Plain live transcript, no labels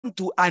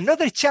to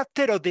another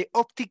chapter of the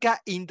Optica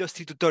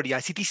industry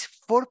tutorials. It is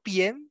 4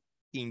 p.m.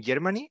 in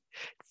Germany,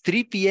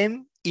 3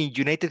 p.m. in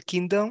United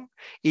Kingdom.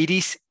 It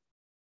is,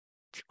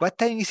 what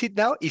time is it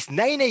now? It's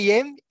 9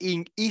 a.m.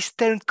 in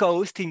Eastern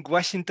Coast in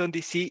Washington,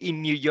 D.C.,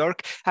 in New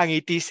York, and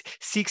it is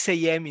 6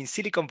 a.m. in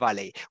Silicon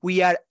Valley.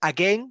 We are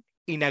again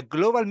in a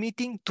global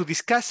meeting to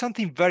discuss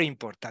something very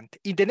important.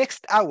 In the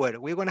next hour,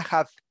 we're going to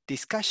have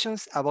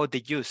discussions about the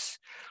use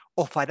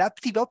of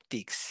adaptive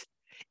optics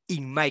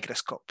in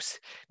microscopes.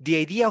 The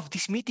idea of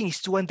this meeting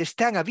is to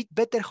understand a bit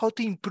better how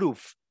to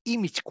improve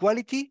image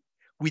quality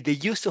with the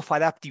use of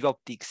adaptive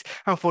optics.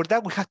 And for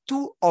that, we have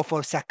two of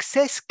our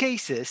success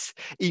cases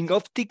in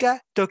Optica,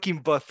 talking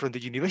both from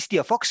the University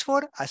of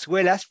Oxford as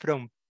well as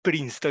from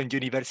Princeton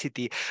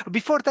University.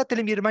 Before that,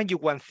 let me remind you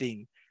one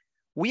thing.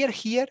 We are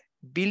here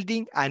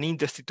building an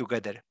industry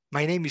together.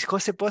 My name is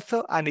Jose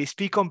Pozo, and I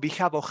speak on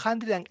behalf of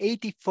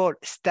 184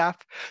 staff,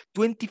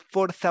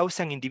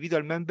 24,000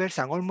 individual members,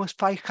 and almost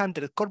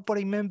 500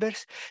 corporate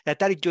members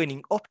that are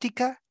joining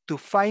Optica to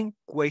find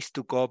ways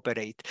to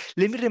cooperate.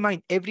 Let me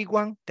remind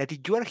everyone that if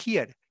you are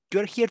here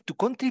to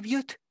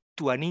contribute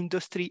to an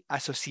industry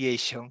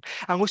association.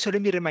 And also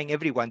let me remind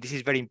everyone, this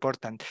is very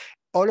important,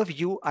 all of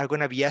you are going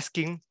to be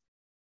asking,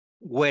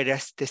 where are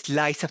the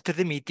slides after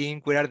the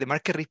meeting? Where are the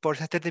market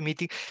reports after the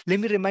meeting? Let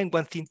me remind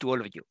one thing to all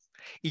of you.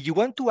 If you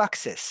want to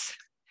access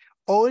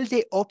all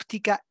the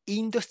Optica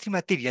industry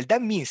material,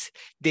 that means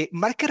the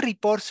market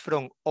reports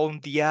from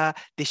Ondia,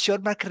 the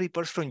short market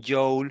reports from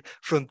Joel,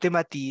 from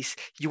Tematis,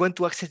 you want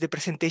to access the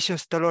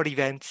presentations to our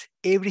events,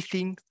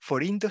 everything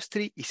for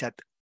industry is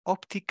at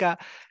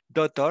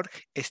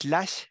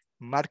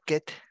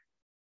optica.org/market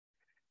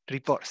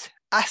reports.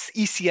 As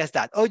easy as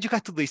that. All you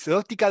have to do is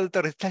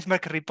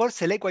optica.org/market report,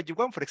 select what you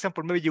want. For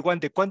example, maybe you want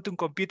the quantum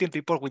computing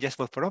report we just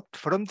bought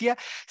from India.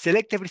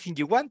 Select everything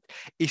you want.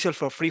 It's all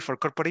for free for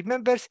corporate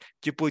members.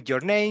 You put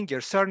your name,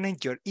 your surname,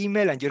 your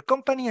email, and your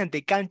company, and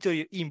they come to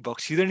your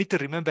inbox. You don't need to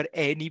remember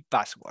any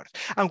password.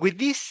 And with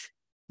this,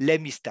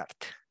 let me start.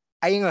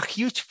 I am a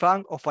huge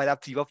fan of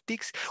adaptive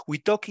optics. We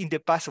talked in the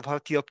past of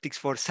adaptive optics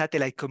for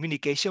satellite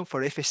communication,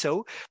 for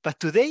FSO,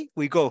 but today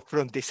we go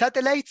from the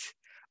satellites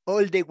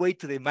all the way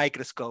to the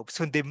microscopes,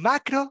 from the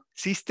macro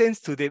systems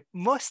to the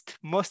most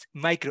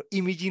micro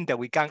imaging that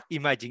we can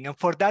imagine. And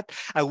for that,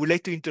 I would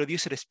like to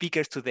introduce our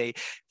speakers today.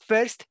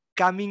 First,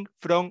 coming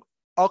from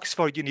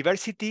Oxford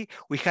University,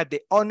 we had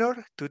the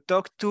honor to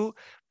talk to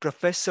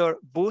Professor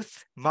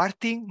Booth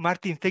Martin.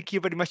 Martin, thank you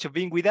very much for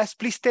being with us.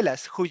 Please tell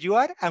us who you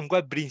are and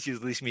what brings you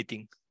to this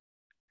meeting.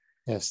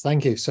 Yes,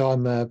 thank you. So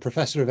I'm a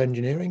professor of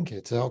engineering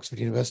at Oxford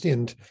University,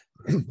 and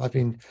I've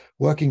been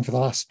working for the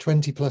last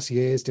 20 plus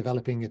years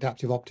developing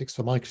adaptive optics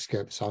for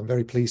microscopes. So I'm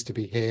very pleased to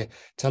be here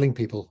telling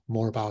people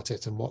more about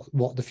it and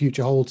what the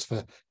future holds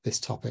for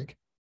this topic.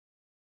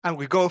 And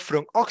we go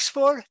from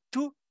Oxford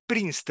to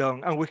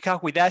Princeton, and we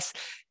have with us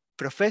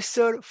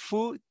Professor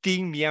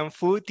Tian-Ming.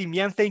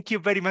 Tian-Ming, thank you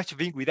very much for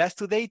being with us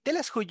today. Tell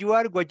us who you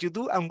are, what you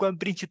do, and what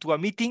brings you to a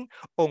meeting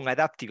on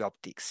adaptive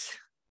optics.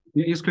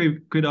 It's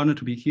great honor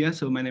to be here.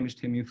 So my name is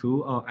Tian-Ming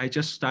Fu. I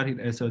just started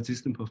as an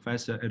assistant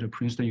professor at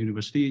Princeton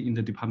University in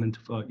the Department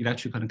of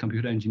Electrical and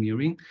Computer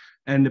Engineering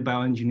and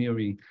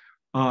Bioengineering.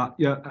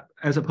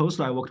 As a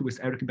postdoc, I worked with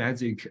Eric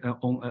Bazik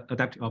on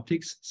adaptive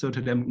optics. So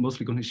today I'm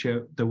mostly going to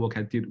share the work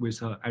I did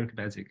with Eric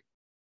Bazik.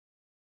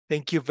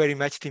 Thank you very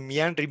much,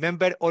 Tian-Ming.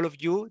 Remember, all of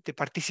you, the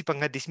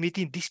participants at this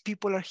meeting, these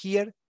people are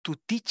here to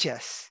teach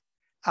us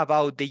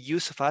about the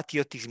use of adaptive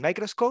optics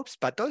microscopes,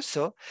 but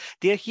also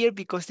they're here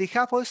because they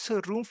have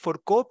also room for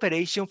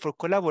cooperation, for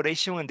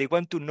collaboration, and they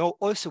want to know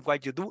also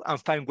what you do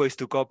and find ways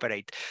to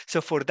cooperate.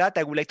 So for that,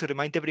 I would like to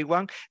remind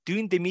everyone,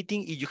 during the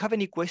meeting, if you have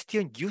any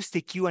question, use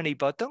the Q&A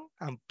button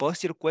and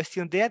post your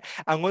question there.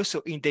 And also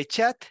in the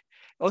chat,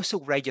 also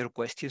write your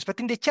questions. But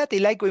in the chat, I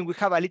like when we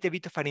have a little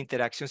bit of an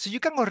interaction. So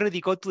you can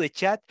already go to the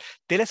chat,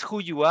 tell us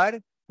who you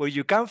are, where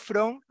you come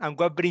from, and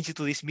what brings you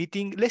to this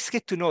meeting. Let's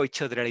get to know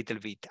each other a little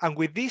bit. And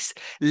with this,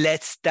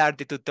 let's start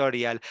the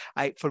tutorial.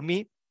 For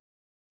me,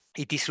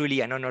 it is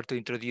really an honor to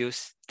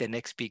introduce the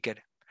next speaker.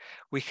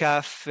 We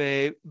have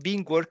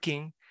been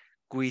working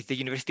with the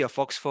University of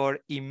Oxford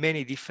in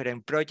many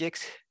different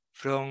projects,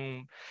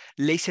 from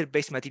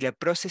laser-based material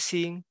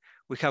processing.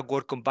 We have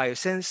worked on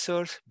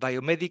biosensors,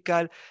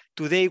 biomedical.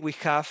 Today, we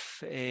have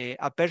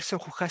a person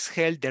who has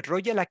held the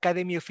Royal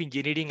Academy of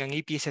Engineering and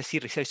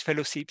EPSRC Research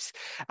Fellowships,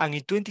 and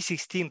in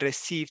 2016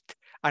 received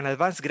an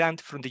advanced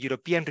grant from the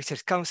European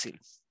Research Council.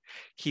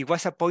 He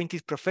was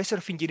appointed Professor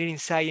of Engineering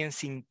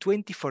Science in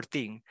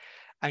 2014,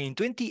 and in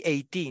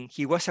 2018,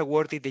 he was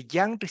awarded the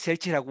Young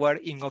Researcher Award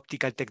in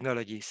Optical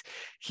Technologies.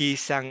 He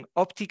is an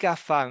Optica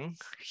fan.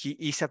 He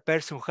is a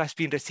person who has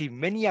been received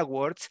many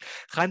awards,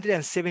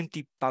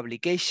 170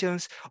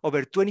 publications,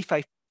 over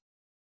 25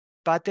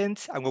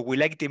 patents, and what we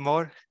like the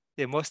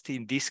most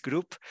in this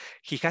group,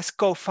 he has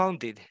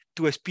co-founded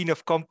 2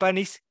 spin-off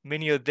companies.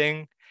 Many of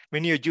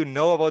you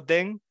know about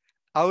them,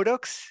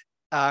 Aurox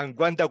and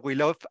one that we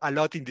love a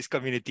lot in this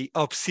community,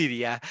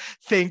 Obsidia.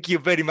 Thank you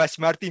very much,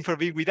 Martin, for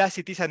being with us.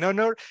 It is an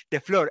honor. The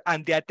floor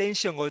and the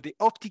attention of the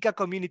Optica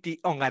community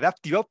on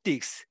adaptive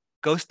optics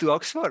goes to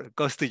Oxford,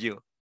 goes to you.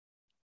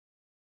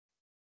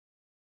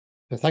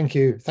 Thank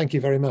you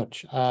very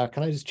much.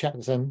 Can I just check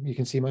that you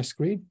can see my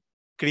screen?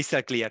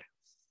 Crystal clear.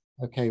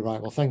 Okay,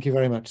 right. Well, thank you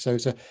very much. So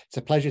it's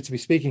a pleasure to be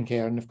speaking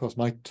here. And of course,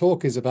 my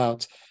talk is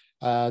about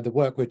the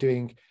work we're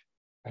doing.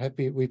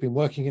 We've been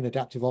working in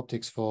adaptive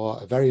optics for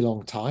a very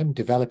long time,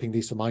 developing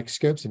these for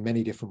microscopes in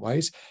many different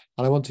ways.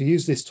 And I want to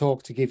use this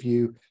talk to give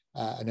you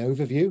an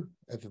overview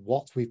of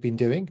what we've been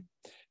doing,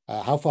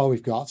 how far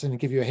we've got, and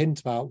give you a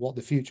hint about what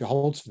the future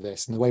holds for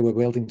this and the way we're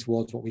building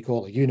towards what we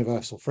call a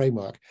universal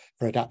framework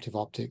for adaptive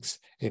optics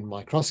in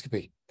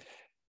microscopy.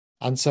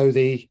 And so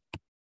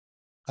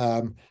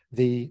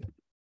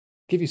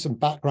give you some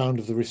background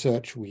of the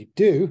research we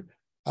do.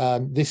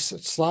 This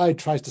slide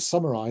tries to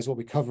summarize what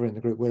we cover in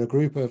the group. We're a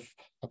group of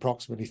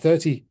approximately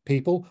 30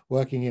 people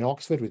working in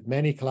Oxford with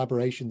many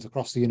collaborations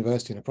across the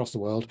university and across the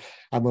world.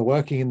 And we're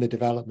working in the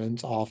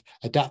development of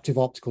adaptive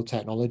optical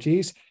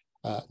technologies,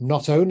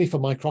 not only for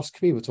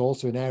microscopy, but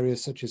also in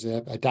areas such as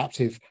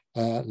adaptive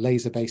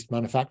laser-based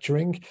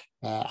manufacturing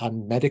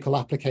and medical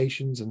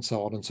applications and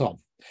so on and so on.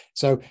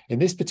 So in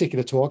this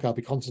particular talk, I'll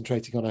be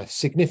concentrating on a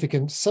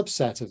significant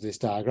subset of this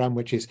diagram,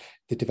 which is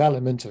the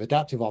development of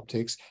adaptive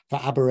optics for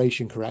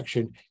aberration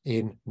correction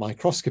in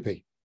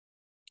microscopy.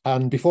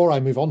 And before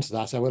I move on to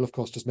that, I will, of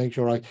course, just make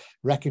sure I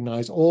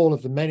recognize all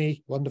of the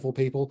many wonderful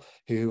people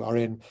who are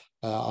in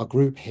our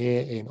group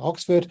here in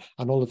Oxford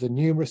and all of the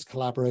numerous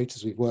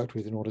collaborators we've worked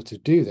with in order to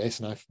do this.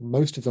 And I've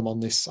most of them on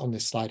this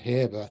slide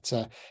here, but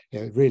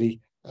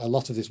really a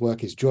lot of this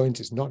work is joint.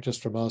 It's not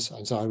just from us.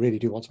 And so I really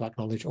do want to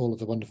acknowledge all of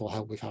the wonderful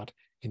help we've had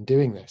in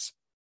doing this.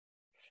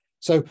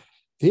 So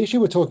the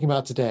issue we're talking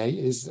about today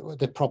is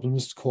the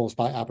problems caused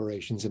by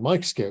aberrations in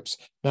microscopes.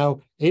 Now,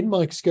 in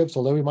microscopes,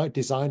 although we might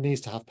design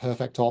these to have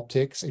perfect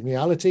optics, in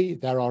reality,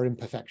 there are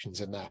imperfections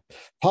in there.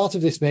 Part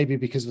of this may be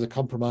because of the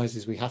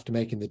compromises we have to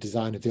make in the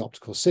design of the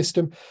optical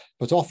system,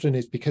 but often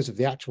it's because of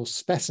the actual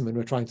specimen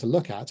we're trying to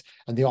look at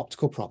and the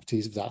optical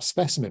properties of that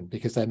specimen,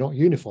 because they're not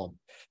uniform.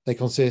 They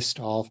consist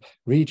of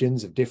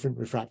regions of different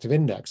refractive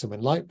index, and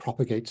when light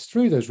propagates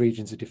through those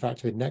regions of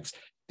diffractive index,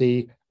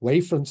 the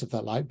wavefronts of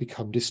that light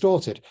become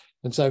distorted.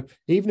 And so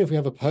even if we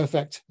have a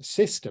perfect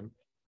system,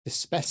 the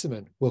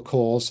specimen will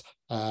cause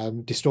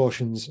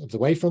distortions of the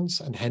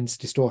wavefronts and hence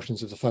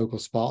distortions of the focal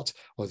spot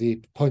or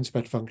the point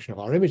spread function of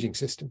our imaging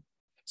system.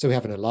 So we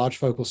have an enlarged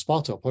focal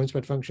spot or point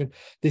spread function.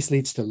 This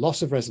leads to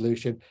loss of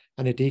resolution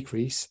and a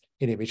decrease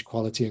in image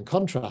quality and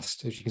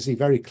contrast, as you can see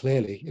very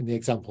clearly in the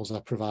examples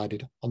I've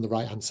provided on the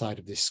right-hand side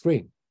of this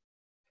screen.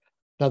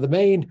 Now, the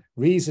main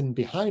reason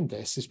behind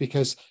this is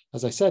because,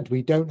 as I said,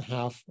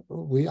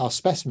 our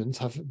specimens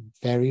have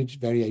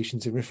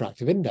variations in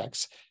refractive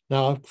index.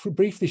 Now, I'll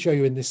briefly show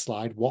you in this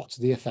slide what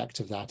the effect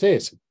of that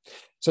is.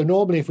 So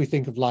normally, if we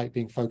think of light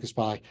being focused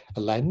by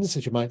a lens,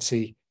 as you might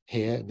see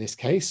here in this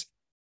case,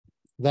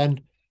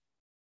 then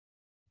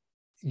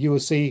you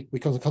will see we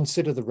can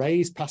consider the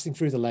rays passing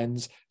through the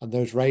lens, and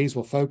those rays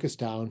will focus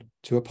down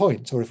to a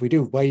point. Or if we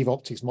do wave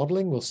optics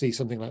modeling, we'll see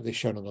something like this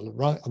shown on the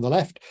right, on the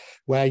left,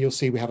 where you'll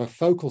see we have a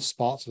focal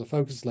spot, the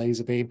focused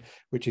laser beam,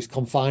 which is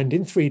confined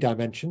in 3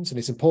 dimensions. And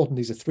it's important,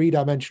 these are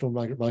 3-dimensional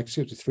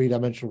microscopes with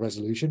 3-dimensional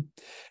resolution.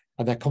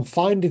 And they're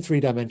confined in 3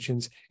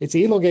 dimensions. It's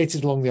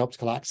elongated along the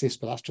optical axis,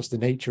 but that's just the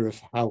nature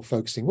of how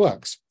focusing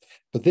works.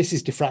 But this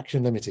is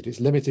diffraction limited. It's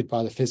limited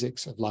by the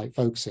physics of light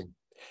focusing.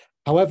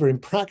 However, in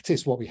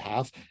practice, what we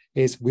have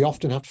is we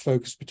often have to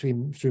focus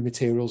through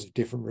materials of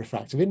different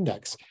refractive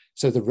index.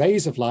 So the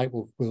rays of light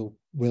will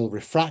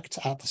refract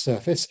at the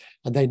surface,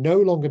 and they no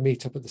longer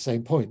meet up at the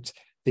same point.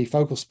 The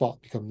focal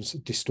spot becomes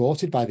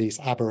distorted by these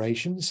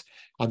aberrations.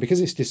 And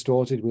because it's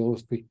distorted,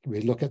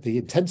 we look at the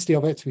intensity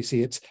of it. We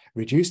see it's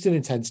reduced in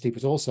intensity,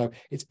 but also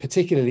it's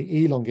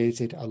particularly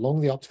elongated along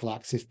the optical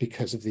axis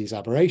because of these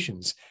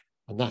aberrations.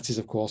 And that is,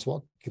 of course,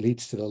 what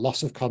leads to the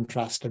loss of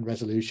contrast and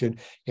resolution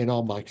in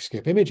our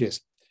microscope images.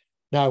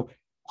 Now,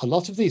 a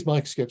lot of these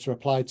microscopes are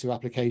applied to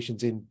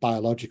applications in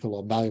biological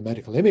or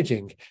biomedical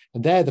imaging.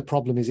 And there, the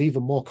problem is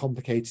even more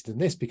complicated than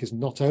this, because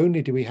not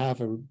only do we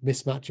have a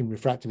mismatch in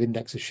refractive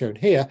index as shown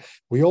here,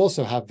 we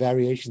also have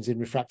variations in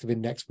refractive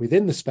index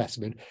within the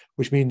specimen,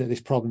 which mean that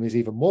this problem is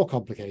even more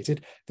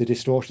complicated. The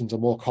distortions are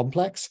more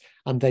complex,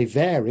 and they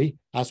vary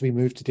as we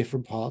move to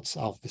different parts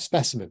of the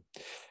specimen.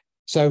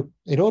 So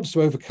in order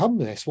to overcome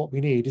this, what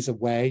we need is a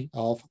way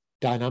of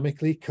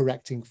dynamically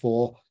correcting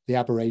for the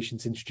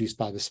aberrations introduced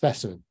by the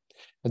specimen.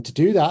 And to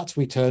do that,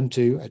 we turn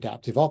to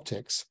adaptive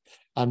optics.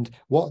 And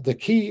what the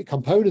key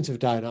component of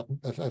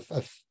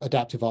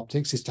adaptive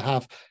optics is to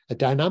have a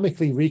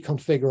dynamically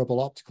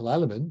reconfigurable optical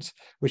element,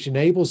 which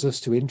enables us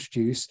to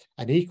introduce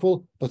an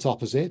equal but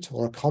opposite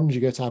or a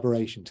conjugate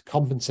aberration to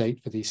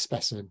compensate for these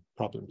specimen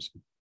problems.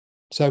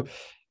 So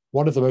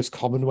one of the most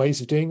common ways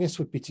of doing this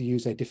would be to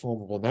use a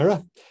deformable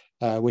mirror,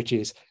 which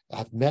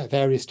have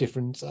various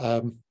different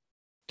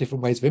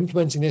different ways of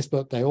implementing this,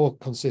 but they all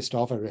consist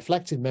of a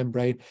reflective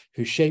membrane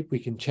whose shape we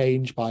can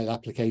change by the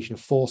application of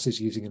forces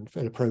using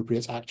an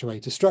appropriate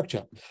actuator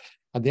structure.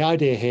 And the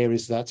idea here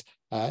is that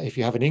if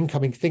you have an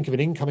incoming, think of an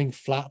incoming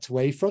flat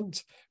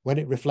wavefront, when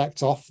it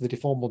reflects off the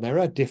deformable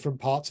mirror, different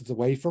parts of the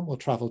wavefront will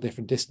travel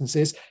different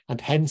distances,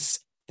 and hence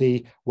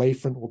the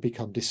wavefront will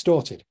become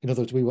distorted. In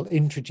other words, we will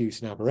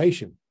introduce an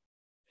aberration.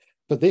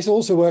 But this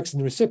also works in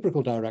the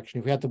reciprocal direction.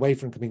 If we had the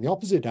wavefront coming the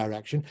opposite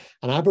direction,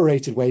 an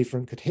aberrated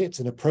wavefront could hit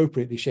an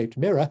appropriately shaped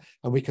mirror,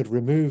 and we could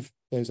remove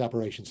those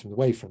aberrations from the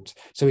wavefront.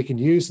 So we can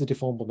use the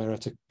deformable mirror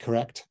to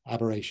correct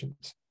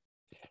aberrations.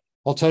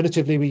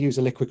 Alternatively, we use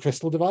a liquid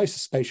crystal device, a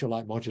spatial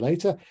light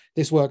modulator.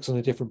 This works on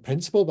a different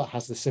principle but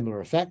has the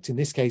similar effect. In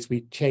this case,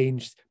 we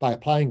changed, by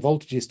applying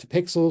voltages to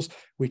pixels,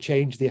 we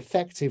change the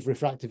effective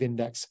refractive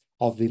index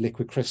of the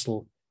liquid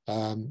crystal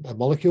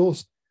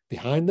molecules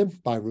behind them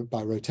by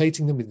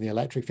rotating them within the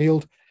electric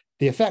field.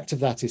 The effect of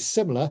that is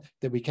similar,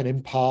 that we can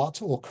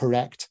impart or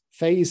correct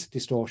phase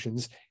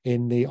distortions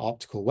in the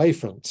optical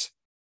wavefronts.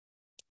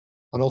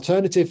 An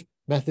alternative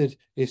method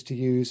is to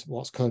use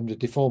what's called a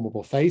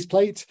deformable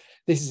faceplate.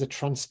 This is a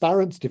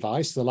transparent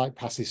device. The light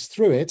passes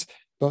through it,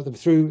 but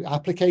through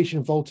application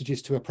of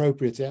voltages to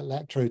appropriate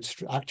electrode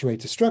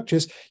actuator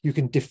structures, you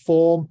can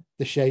deform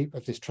the shape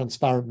of this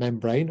transparent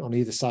membrane on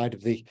either side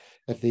of the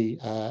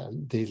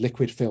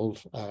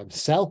liquid-filled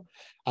cell,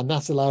 and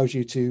that allows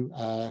you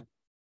to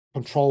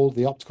control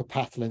the optical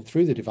path length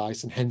through the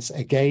device, and hence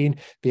again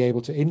be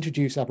able to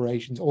introduce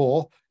aberrations,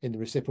 or in the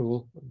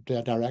reciprocal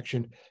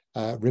direction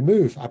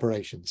remove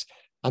aberrations.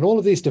 And all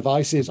of these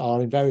devices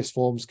are in various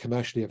forms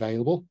commercially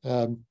available,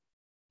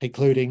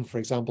 including, for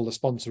example, the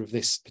sponsor of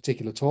this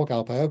particular talk,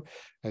 ALPAO.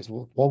 There's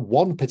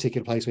one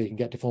particular place where you can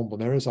get deformable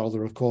mirrors, although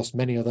there are, of course,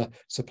 many other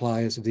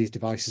suppliers of these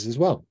devices as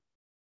well.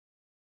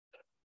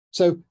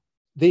 So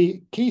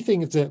the key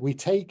thing is that we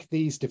take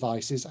these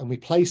devices and we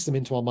place them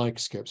into our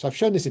microscope. So I've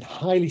shown this in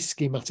highly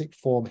schematic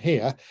form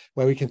here,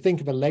 where we can think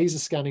of a laser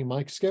scanning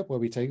microscope, where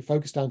we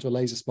focus down to a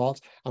laser spot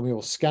and we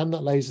will scan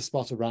that laser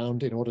spot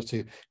around in order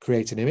to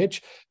create an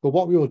image. But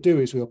what we will do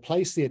is we will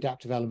place the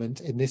adaptive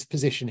element in this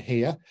position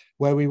here,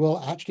 where we will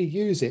actually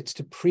use it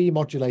to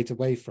pre-modulate a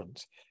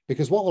wavefront.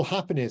 Because what will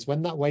happen is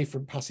when that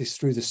wavefront passes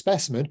through the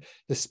specimen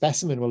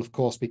will of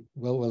course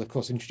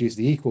introduce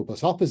the equal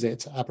but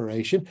opposite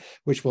aberration,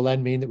 which will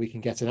then mean that we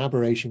can get an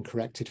aberration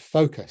corrected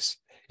focus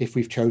if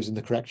we've chosen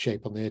the correct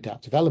shape on the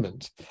adaptive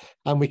element.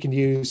 And we can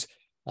use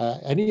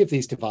any of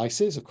these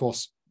devices. Of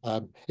course,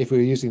 if we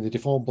were using the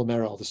deformable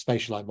mirror or the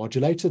spatial light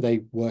modulator,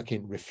 they work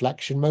in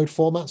reflection mode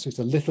format, so it's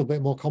a little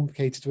bit more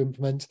complicated to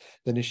implement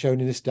than is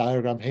shown in this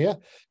diagram here,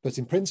 but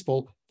in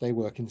principle, they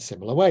work in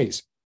similar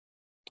ways.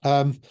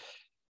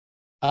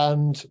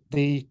 And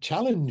the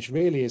challenge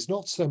really is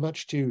not so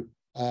much to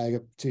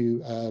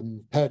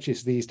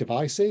purchase these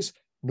devices,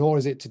 nor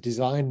is it to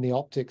design the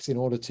optics in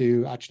order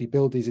to actually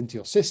build these into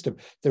your system.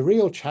 The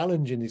real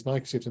challenge in these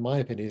microscopes, in my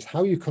opinion, is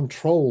how you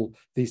control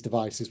these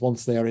devices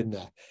once they are in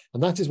there.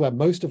 And that is where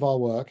most of our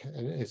work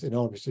has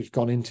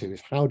gone into,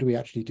 is how do we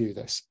actually do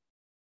this?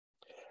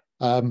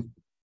 And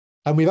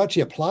we've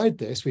actually applied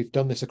this. We've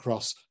done this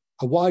across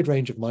a wide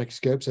range of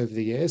microscopes over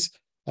the years.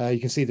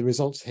 You can see the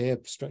results here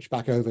stretch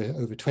back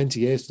over 20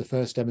 years to the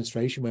first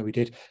demonstration, where we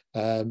did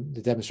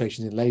the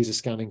demonstrations in laser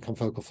scanning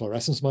confocal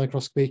fluorescence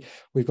microscopy.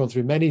 We've gone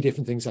through many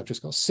different things. I've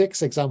just got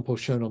 6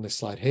 examples shown on this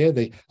slide here.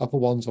 The upper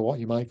ones are what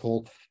you might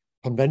call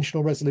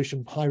conventional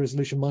resolution, high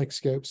resolution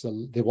microscopes.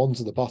 The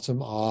ones at the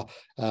bottom are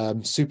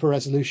super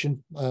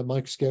resolution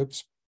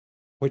microscopes,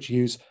 which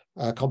use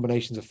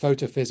combinations of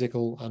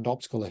photophysical and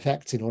optical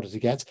effects in order to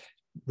get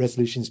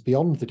resolutions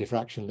beyond the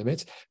diffraction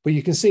limit. But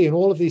you can see in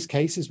all of these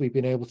cases, we've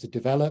been able to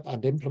develop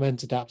and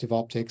implement adaptive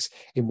optics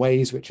in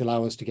ways which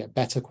allow us to get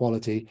better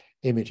quality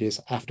images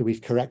after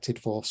we've corrected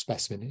for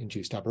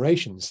specimen-induced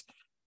aberrations.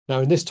 Now,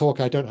 in this talk,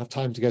 I don't have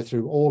time to go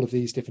through all of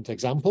these different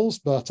examples,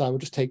 but I will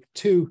just take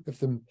 2 of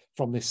them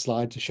from this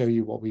slide to show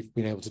you what we've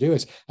been able to do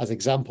as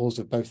examples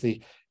of both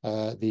the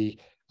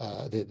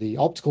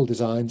optical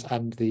designs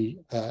and the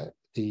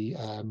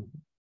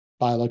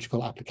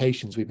biological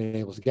applications we've been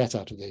able to get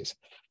out of these.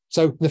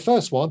 So the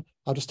first one,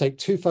 I'll just take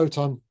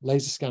 2-photon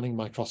laser scanning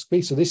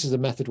microscopy. So this is a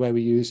method where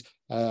we use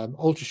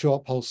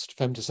ultra-short pulsed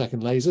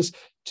femtosecond lasers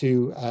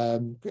to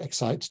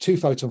excite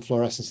 2-photon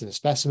fluorescence in a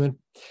specimen.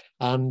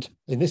 And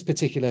in this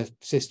particular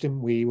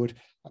system, we would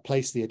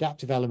place the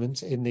adaptive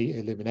element in the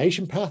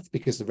illumination path,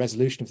 because the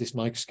resolution of this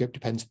microscope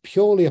depends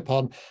purely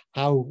upon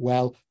how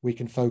well we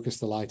can focus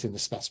the light in the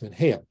specimen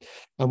here.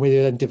 And we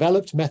then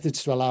developed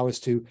methods to allow us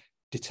to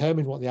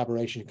determine what the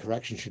aberration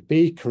correction should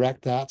be,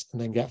 correct that, and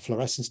then get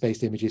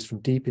fluorescence-based images from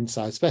deep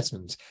inside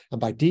specimens.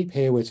 And by deep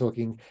here, we're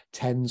talking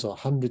tens or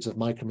hundreds of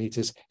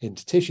micrometers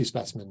into tissue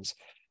specimens.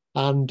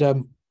 And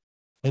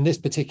in this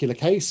particular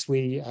case,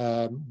 we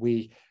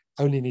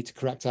only need to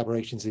correct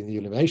aberrations in the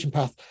illumination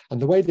path. And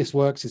the way this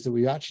works is that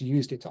we actually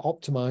used it to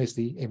optimize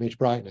the image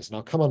brightness. And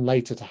I'll come on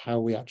later to how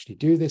we actually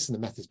do this and the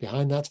methods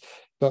behind that.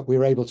 But we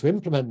were able to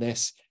implement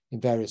this in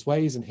various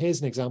ways. And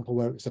here's an example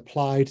where it was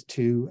applied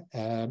to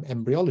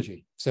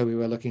embryology. So we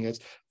were looking at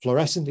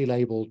fluorescently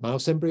labeled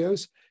mouse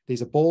embryos.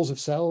 These are balls of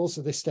cells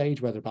at this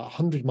stage where they're about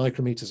 100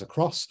 micrometers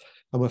across.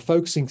 And we're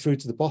focusing through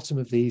to the bottom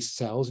of these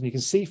cells. And you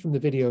can see from the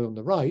video on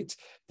the right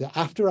that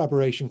after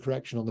aberration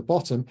correction on the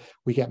bottom,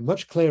 we get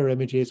much clearer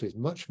images with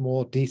much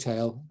more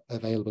detail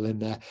available in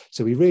there.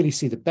 So we really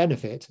see the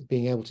benefit of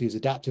being able to use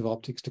adaptive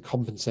optics to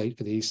compensate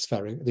for these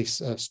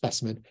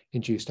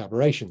specimen-induced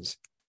aberrations.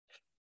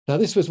 Now,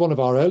 this was one of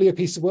our earlier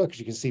pieces of work, as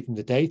you can see from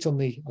the date on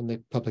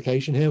the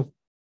publication here.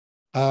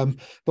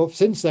 But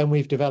since then,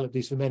 we've developed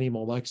these for many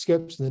more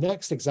microscopes. And the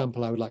next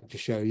example I would like to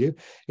show you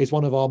is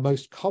one of our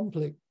most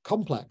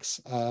complex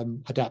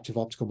adaptive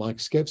optical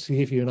microscopes to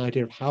give you an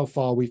idea of how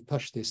far we've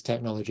pushed this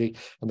technology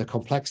and the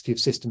complexity of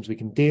systems we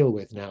can deal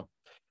with now.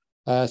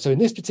 So in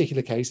this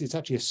particular case, it's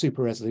actually a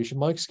super resolution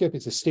microscope.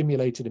 It's a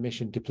stimulated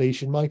emission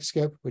depletion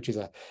microscope, which is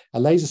a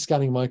laser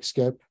scanning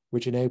microscope,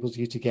 which enables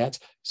you to get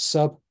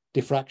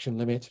sub-diffraction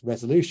limit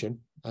resolution.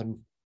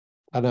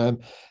 I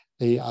don't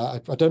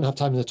have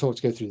time in the talk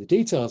to go through the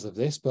details of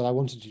this, but I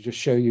wanted to just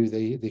show you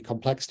the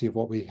complexity of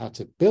what we had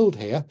to build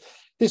here.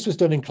 This was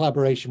done in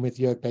collaboration with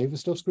Jörg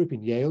Beversdorf's group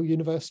in Yale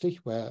University,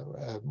 where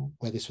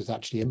this was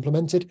actually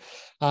implemented.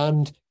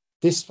 And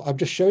this, I'm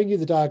just showing you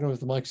the diagram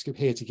of the microscope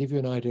here to give you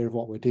an idea of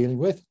what we're dealing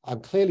with.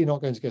 I'm clearly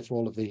not going to go through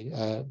all of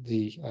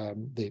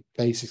the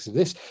basics of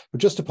this,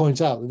 but just to point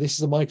out that this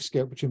is a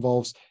microscope which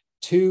involves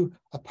two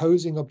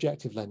opposing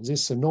objective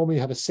lenses. So normally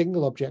you have a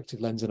single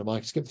objective lens in a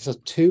microscope. This has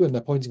two, and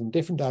they're pointing in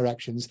different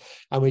directions,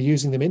 and we're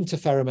using them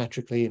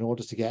interferometrically in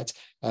order to get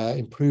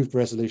improved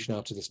resolution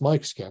out of this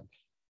microscope.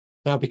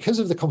 Now, because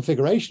of the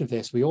configuration of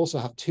this, we also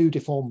have two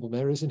deformable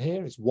mirrors in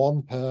here. It's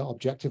one per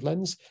objective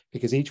lens,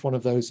 because each one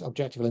of those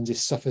objective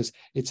lenses suffers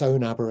its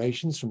own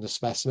aberrations from the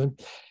specimen.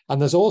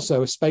 And there's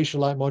also a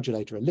spatial light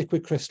modulator, a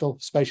liquid crystal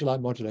spatial light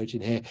modulator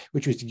in here,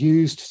 which was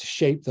used to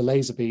shape the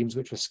laser beams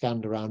which were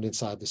scanned around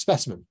inside the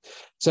specimen.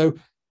 So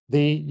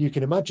you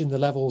can imagine the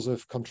levels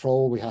of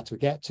control we had to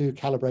get to,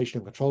 calibration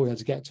and control we had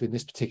to get to in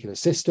this particular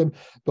system,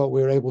 but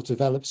we were able to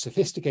develop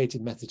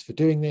sophisticated methods for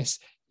doing this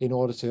in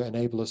order to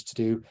enable us to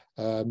do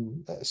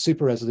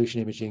super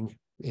resolution imaging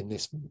in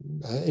this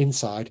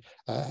inside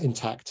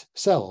intact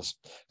cells.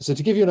 So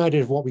to give you an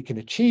idea of what we can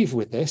achieve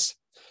with this,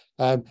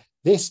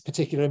 this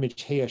particular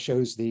image here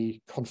shows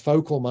the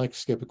confocal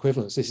microscope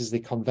equivalence. This is the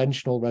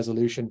conventional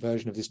resolution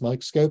version of this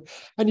microscope.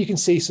 And you can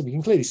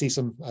clearly see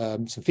some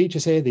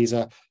features here. These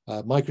are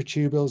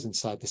microtubules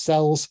inside the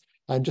cells.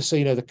 And just so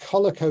you know, the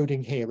color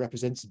coding here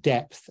represents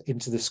depth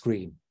into the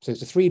screen. So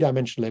it's a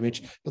three-dimensional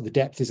image, but the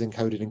depth is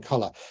encoded in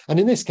color. And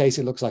in this case,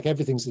 it looks like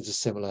everything's at a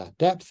similar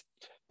depth.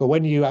 But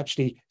when you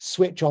actually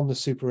switch on the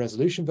super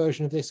resolution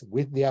version of this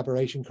with the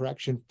aberration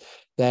correction,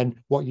 then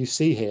what you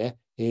see here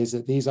is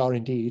that these are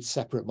indeed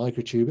separate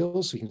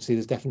microtubules. So you can see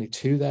there's definitely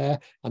two there.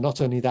 And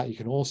not only that, you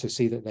can also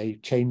see that they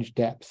change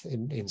depth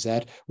in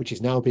Z, which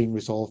is now being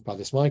resolved by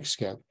this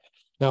microscope.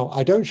 Now,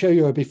 I don't show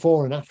you a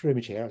before and after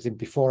image here, as in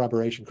before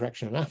aberration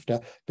correction and after,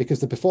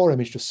 because the before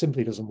image just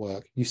simply doesn't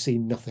work. You see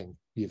nothing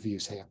you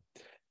views here.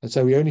 And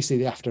so we only see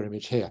the after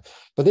image here.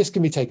 But this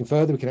can be taken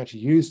further. We can actually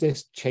use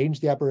this,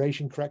 change the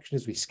aberration correction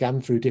as we scan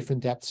through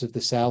different depths of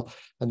the cell,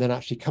 and then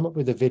actually come up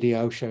with a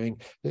video showing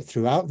that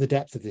throughout the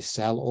depth of this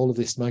cell, all of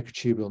this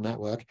microtubule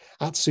network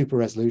at super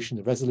resolution,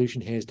 the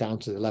resolution here is down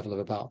to the level of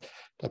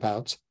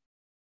about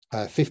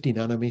 50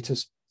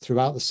 nanometers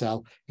throughout the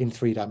cell in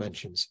 3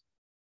 dimensions.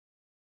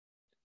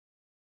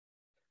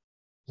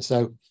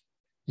 So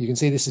you can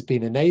see this has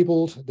been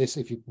enabled.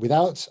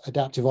 Without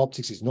adaptive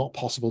optics, it's not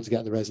possible to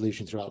get the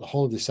resolution throughout the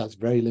whole of this cell. It's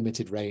very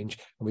limited range,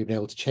 and we've been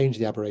able to change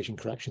the aberration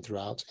correction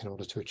throughout in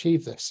order to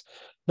achieve this.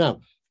 Now,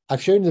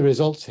 I've shown you the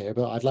results here,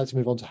 but I'd like to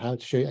move on to how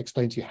to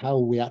explain to you how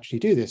we actually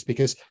do this,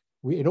 because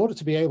in order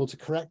to be able to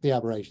correct the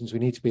aberrations, we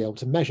need to be able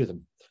to measure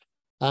them.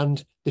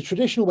 And the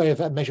traditional way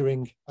of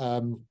measuring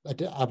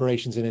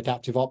aberrations in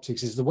adaptive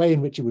optics is the way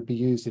in which it would be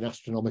used in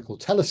astronomical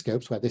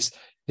telescopes, where this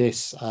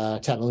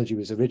technology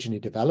was originally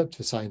developed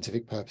for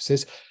scientific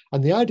purposes.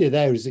 And the idea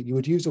there is that you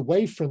would use a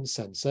wavefront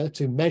sensor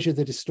to measure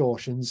the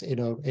distortions in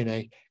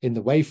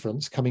the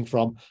wavefronts coming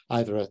from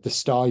either the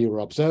star you were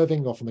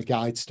observing or from a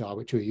guide star,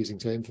 which you were using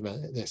to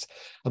implement this.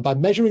 And by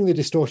measuring the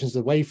distortions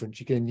of the wavefront,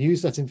 you can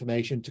use that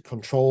information to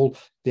control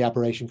the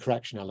aberration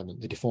correction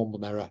element, the deformable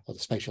mirror or the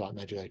spatial light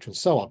modulator, and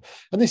so on.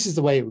 And this is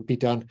the way it would be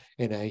done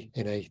in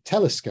a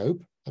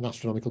telescope, an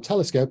astronomical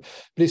telescope,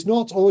 but it's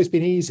not always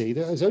been easy.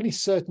 There's only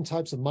certain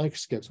types of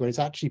microscopes where it's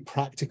actually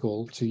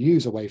practical to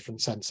use a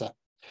wavefront sensor.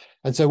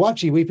 And so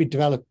actually we've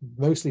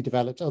mostly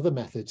developed other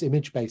methods,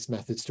 image-based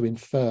methods, to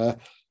infer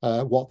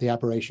what the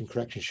aberration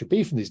correction should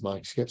be from these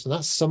microscopes. And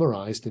that's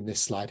summarized in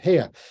this slide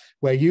here,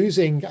 where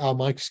using our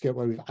microscope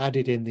where we've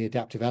added in the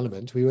adaptive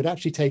element, we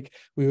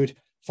would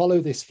follow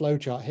this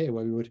flowchart here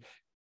where we would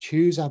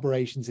choose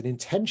aberrations and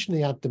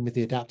intentionally add them with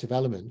the adaptive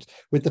element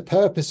with the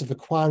purpose of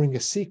acquiring a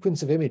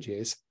sequence of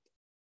images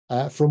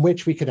from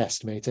which we could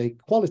estimate a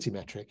quality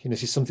metric.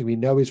 This is something we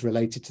know is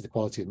related to the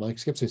quality of the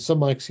microscope. So in some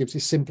microscopes,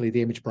 it's simply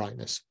the image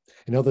brightness.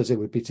 In others, it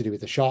would be to do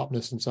with the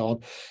sharpness and so on.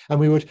 And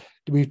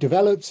we've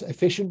developed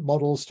efficient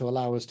models to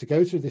allow us to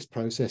go through this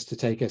process to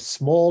take as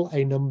small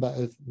a number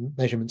of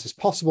measurements as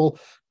possible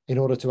in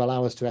order to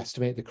allow us to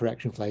estimate the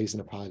correction phase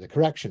and apply the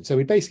correction. So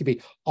we'd basically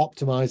be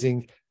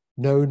optimizing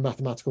known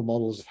mathematical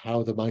models of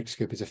how the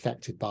microscope is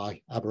affected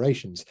by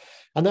aberrations.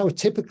 And that would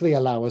typically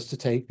allow us to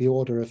take the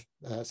order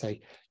of,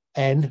 say,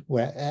 n,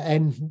 where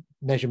n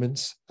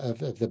measurements of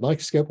the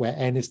microscope, where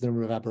n is the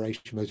number of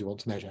aberration modes we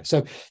want to measure.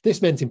 So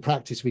this meant in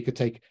practice we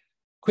could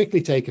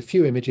quickly take a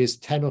few images,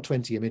 10 or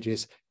 20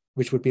 images,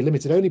 which would be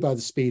limited only by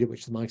the speed at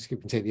which the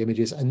microscope can take the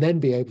images, and then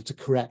be able to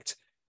correct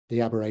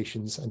the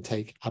aberrations and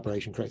take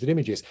aberration corrected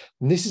images.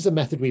 And this is a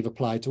method we've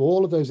applied to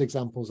all of those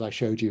examples I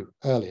showed you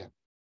earlier.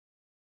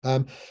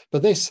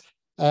 But this,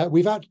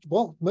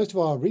 most of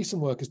our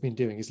recent work has been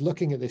doing is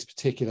looking at this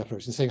particular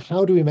approach and saying,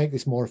 how do we make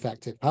this more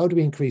effective? How do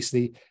we increase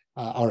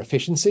our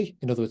efficiency?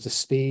 In other words, the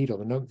speed or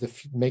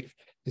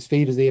the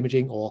speed of the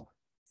imaging, or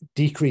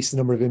decrease the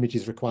number of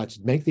images required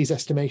to make these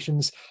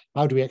estimations?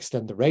 How do we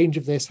extend the range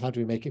of this? How do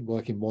we make it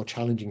work in more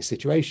challenging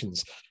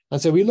situations?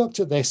 And so we looked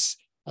at this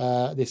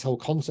whole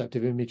concept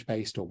of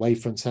image-based or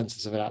wavefront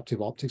sensors of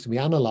adaptive optics, and we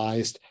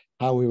analyzed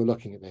how we were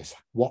looking at this.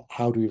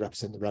 How do we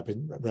represent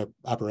the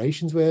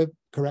aberrations we're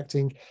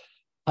correcting?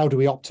 How do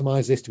we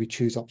optimize this? Do we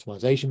choose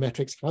optimization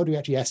metrics? How do we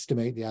actually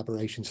estimate the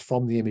aberrations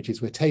from the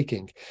images we're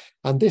taking?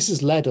 And this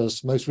has led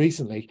us most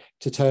recently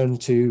to turn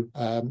to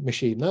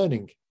machine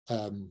learning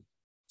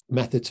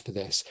methods for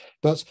this.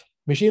 But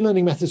machine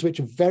learning methods which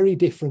are very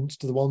different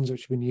to the ones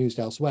which have been used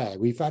elsewhere.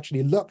 We've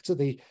actually looked at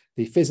the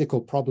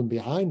physical problem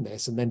behind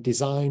this and then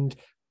designed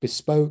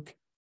bespoke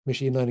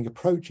machine learning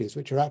approaches,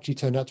 which are actually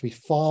turned out to be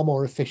far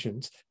more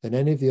efficient than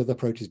any of the other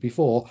approaches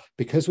before,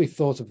 because we've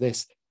thought of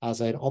this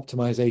as an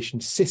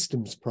optimization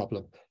systems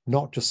problem,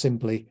 not just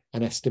simply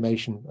an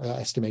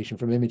estimation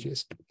from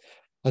images.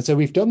 And so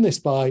we've done this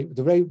by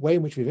the way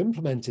in which we've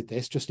implemented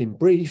this, just in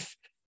brief,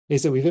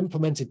 is that we've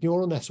implemented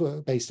neural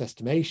network-based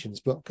estimations,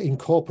 but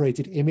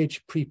incorporated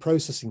image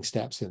pre-processing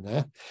steps in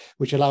there,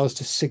 which allow us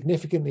to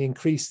significantly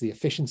increase the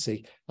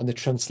efficiency and the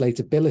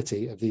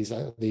translatability of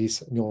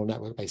these neural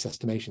network-based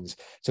estimations.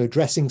 So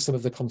addressing some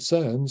of the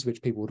concerns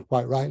which people would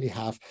quite rightly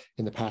have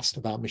in the past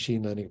about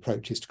machine learning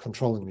approaches to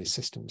controlling these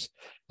systems.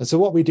 And so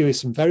what we do is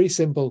some very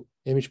simple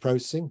image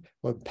processing,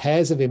 where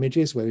pairs of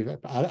images, where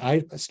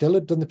I still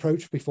had done the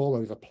approach before, where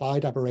we've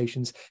applied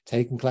aberrations,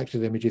 taken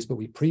collected images, but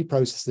we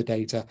pre-process the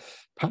data,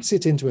 pass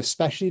it into a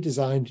specially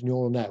designed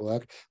neural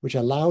network, which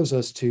allows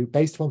us to,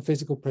 based upon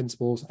physical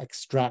principles,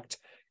 extract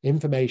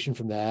information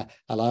from there,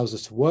 allows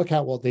us to work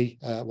out what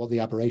the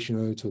aberration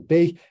modes would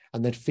be,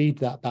 and then feed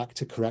that back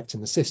to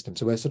correcting the system.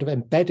 So we're sort of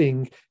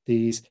embedding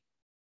these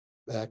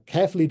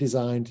carefully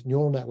designed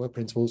neural network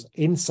principles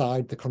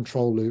inside the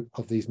control loop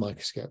of these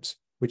microscopes,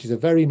 which is a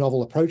very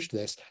novel approach to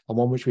this, and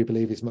one which we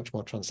believe is much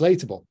more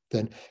translatable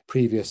than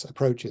previous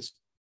approaches.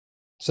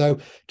 So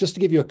just to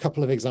give you a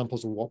couple of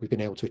examples of what we've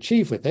been able to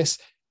achieve with this,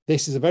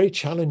 this is a very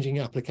challenging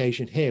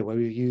application here where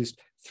we've used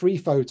 3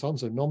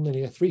 photons, so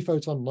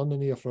 3-photon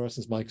nonlinear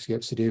fluorescence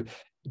microscopes to do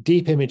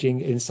deep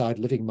imaging inside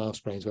living mouse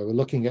brains, where we're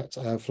looking at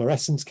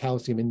fluorescence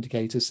calcium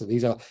indicators. So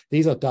these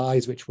are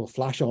dyes which will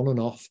flash on and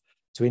off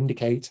to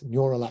indicate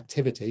neural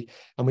activity.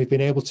 And we've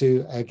been able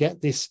to get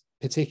this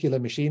particular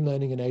machine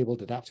learning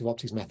enabled adaptive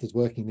optics methods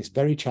working in this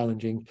very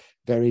challenging,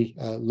 very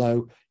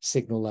low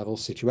signal level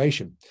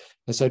situation.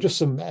 And so just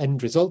some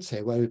end results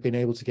here where we've been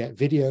able to get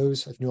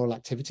videos of neural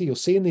activity. You'll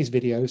see in these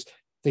videos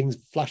things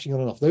flashing on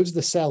and off. Those are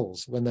the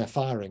cells when they're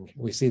firing.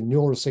 We see the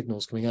neural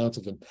signals coming out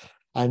of them.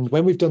 And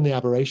when we've done the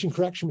aberration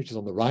correction, which is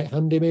on the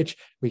right-hand image,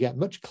 we get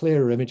much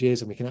clearer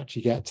images, and we can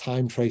actually get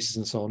time traces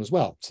and so on as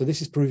well. So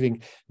this is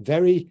proving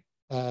very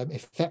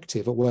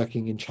effective at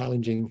working in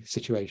challenging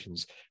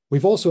situations.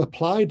 We've also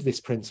applied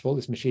this principle,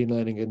 this machine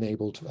learning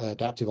enabled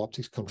adaptive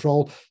optics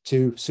control,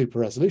 to super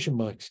resolution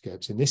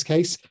microscopes. In this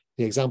case,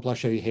 the example I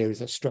show you here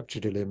is a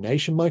structured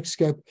illumination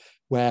microscope,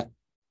 where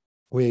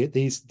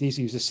these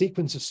use a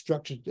sequence of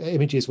structured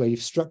images where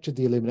you've structured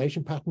the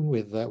illumination pattern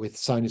with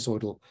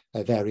sinusoidal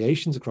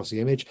variations across the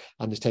image,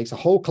 and this takes a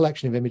whole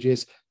collection of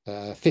images,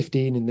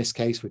 15 in this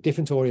case, with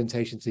different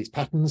orientations to these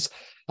patterns,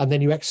 and then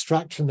you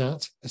extract from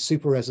that a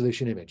super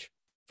resolution image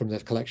from the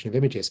collection of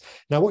images.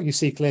 Now, what you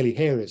see clearly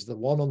here is the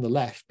one on the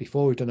left,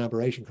 before we've done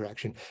aberration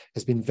correction,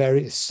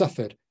 has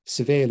suffered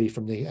severely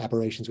from the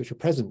aberrations which are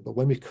present. But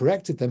when we've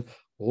corrected them,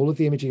 all of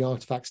the imaging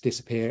artifacts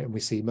disappear and we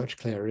see much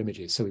clearer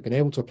images. So we've been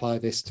able to apply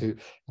this to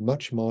a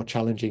much more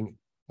challenging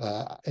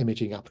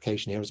imaging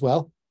application here as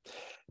well.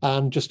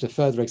 And just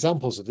further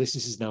examples of this,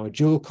 this is now a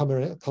dual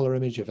color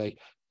image of a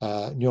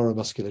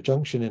neuromuscular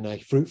junction in a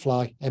fruit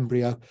fly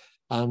embryo.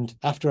 And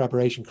after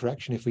aberration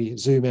correction, if we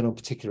zoom in on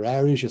particular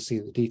areas, you'll see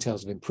that the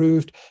details have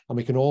improved. And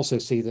we can also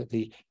see that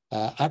the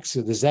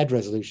axis, the Z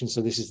resolution,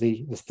 so this is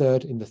the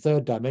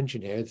third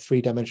dimension here, the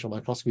 3-dimensional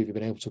microscopy, we've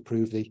been able to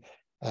prove the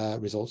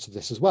results of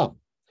this as well.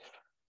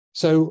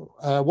 So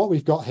what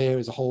we've got here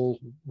is a whole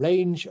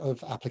range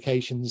of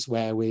applications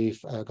where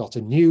we've got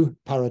a new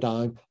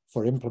paradigm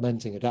for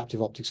implementing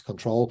adaptive optics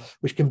control,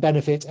 which can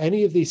benefit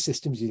any of these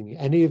systems using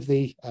any of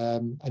the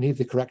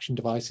correction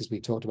devices we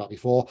talked about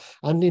before,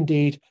 and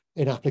indeed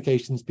in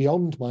applications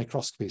beyond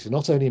microscopy. So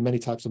not only in many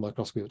types of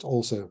microscopy, but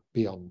also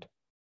beyond.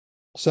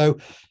 So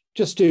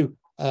just to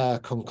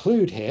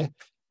conclude here,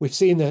 we've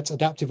seen that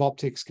adaptive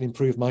optics can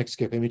improve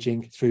microscope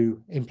imaging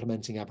through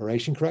implementing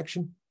aberration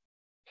correction.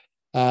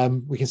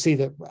 We can see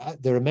that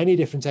there are many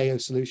different AO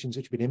solutions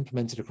which have been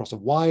implemented across a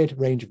wide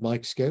range of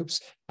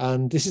microscopes.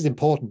 And this is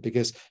important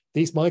because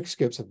these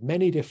microscopes have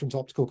many different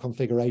optical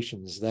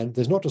configurations. Then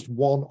there's not just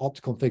one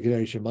optical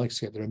configuration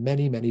microscope. There are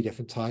many, many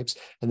different types,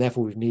 and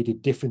therefore we've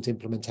needed different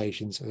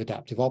implementations of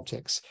adaptive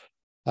optics.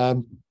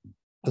 And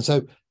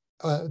so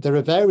there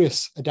are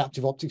various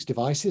adaptive optics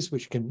devices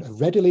which can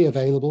readily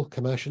available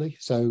commercially.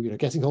 So,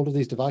 getting hold of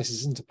these devices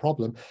isn't a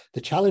problem.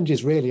 The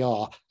challenges really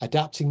are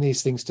adapting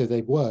these things to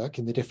they work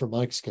in the different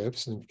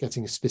microscopes and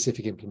getting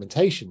specific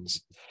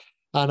implementations.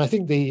 And I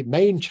think the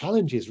main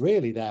challenges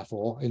really,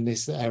 therefore, in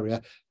this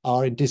area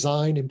are in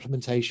design,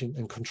 implementation,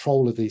 and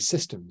control of these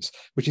systems,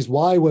 which is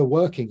why we're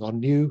working on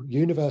new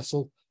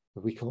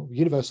what we call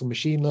universal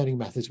machine learning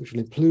methods, which will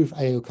improve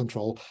AO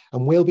control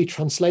and will be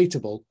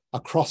translatable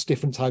across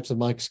different types of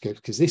microscopes,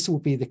 because this will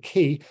be the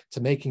key to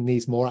making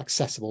these more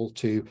accessible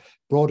to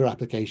broader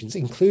applications,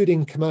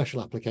 including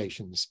commercial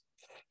applications.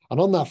 And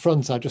on that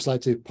front, I'd just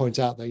like to point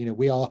out that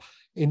we are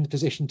in the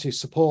position to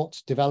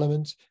support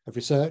development of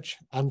research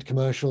and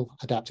commercial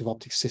adaptive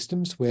optics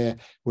systems, where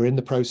we're in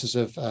the process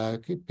of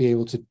being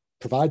able to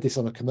provide this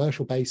on a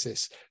commercial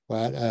basis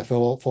where,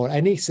 for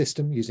any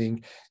system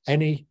using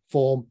any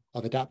form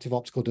of adaptive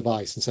optical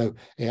device. And so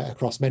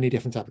across many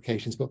different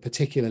applications, but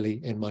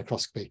particularly in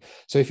microscopy.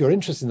 So if you're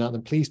interested in that,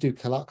 then please do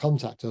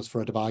contact us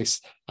for a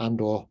device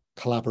and/or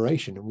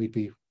collaboration, and we'd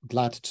be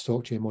glad to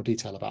talk to you in more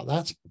detail about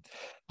that.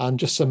 And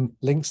just some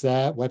links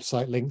there,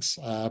 website links,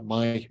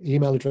 my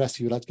email address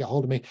if you'd like to get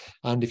hold of me.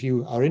 And if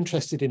you are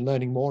interested in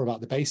learning more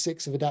about the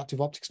basics of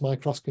adaptive optics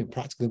microscopy and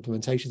practical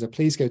implementations, then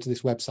please go to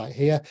this website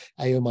here,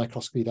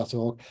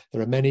 aomicroscopy.org.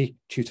 There are many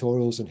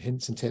tutorials and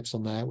hints and tips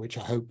on there, which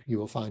I hope you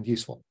will find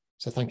useful.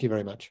 So thank you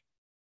very much.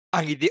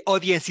 And if the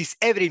audience is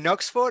ever in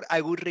Oxford,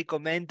 I would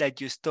recommend that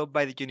you stop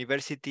by the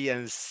university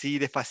and see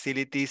the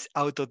facilities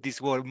out of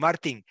this world.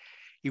 Martin,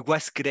 it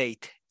was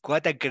great.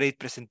 What a great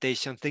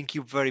presentation. Thank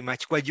you very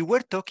much. While you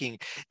were talking,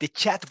 the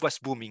chat was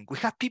booming. We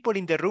have people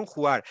in the room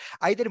who are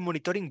either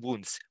monitoring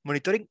wounds,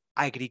 monitoring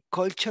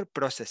agriculture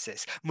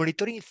processes,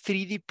 monitoring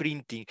 3D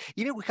printing.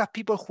 Even we have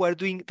people who are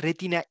doing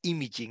retina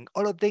imaging.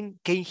 All of them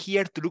came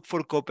here to look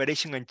for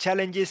cooperation and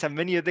challenges, and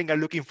many of them are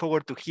looking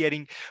forward to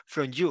hearing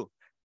from you.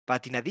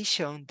 But in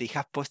addition, they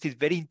have posted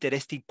very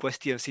interesting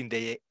questions in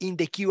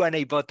the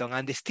Q&A button.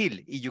 And still,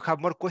 if you have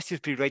more questions,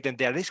 please write them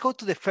there. Let's go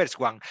to the first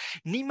one.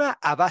 Nima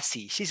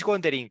Abasi, she's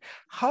wondering,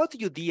 how do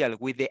you deal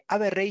with the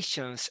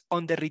aberrations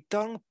on the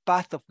return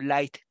path of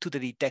light to the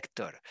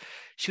detector?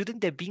 Shouldn't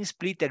the beam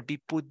splitter be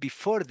put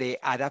before the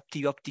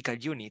adaptive optical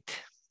unit?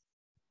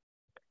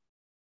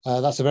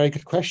 That's a very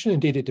good question.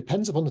 Indeed, it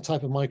depends upon the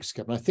type of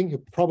microscope. And I think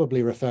you're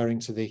probably referring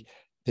to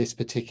this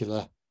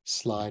particular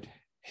slide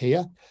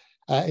here.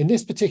 In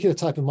this particular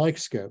type of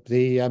microscope,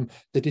 the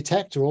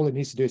detector, all it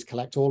needs to do is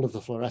collect all of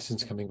the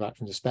fluorescence coming back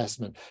from the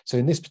specimen. So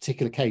in this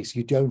particular case,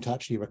 you don't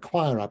actually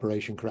require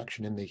aberration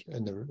correction in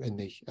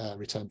the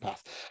return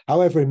path.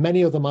 However, in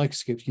many other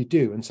microscopes, you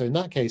do. And so in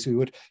that case,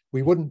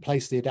 we wouldn't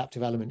place the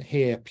adaptive element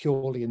here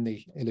purely in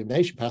the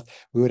illumination path.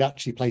 We would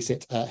actually place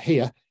it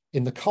here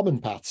in the common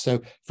path.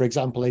 So, for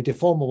example, a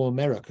deformable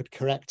mirror could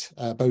correct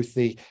both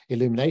the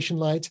illumination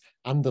light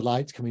and the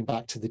light coming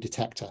back to the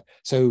detector.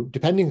 So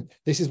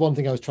this is one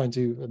thing I was trying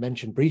to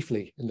mention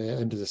briefly in the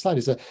end of the slide,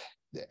 is that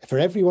for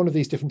every one of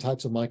these different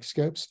types of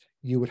microscopes,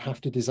 you would have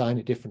to design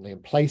it differently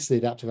and place the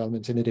adaptive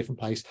elements in a different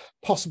place,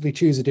 possibly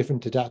choose a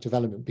different adaptive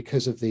element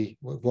because of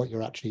what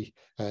you're actually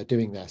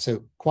doing there.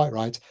 So quite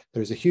right,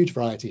 there is a huge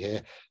variety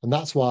here. And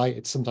that's why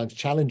it's sometimes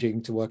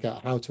challenging to work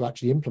out how to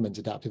actually implement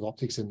adaptive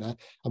optics in there,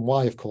 and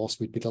why, of course,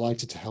 we'd be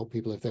delighted to help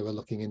people if they were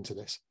looking into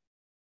this.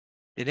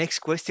 The next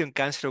question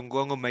comes from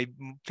one of my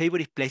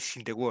favorite places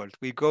in the world.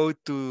 We go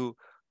to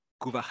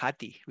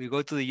Guwahati. We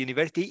go to the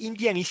University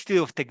Indian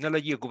Institute of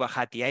Technology of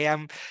Guwahati. I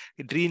am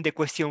reading the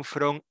question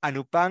from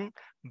Anupam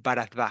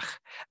Bharadwaj,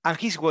 and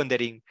he's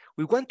wondering,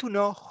 we want to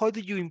know how do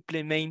you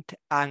implement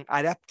an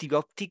adaptive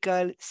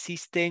optical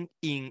system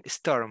in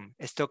STORM,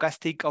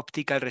 Stochastic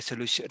Optical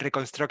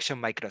Reconstruction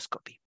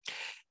Microscopy.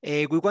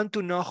 We want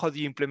to know how do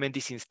you implement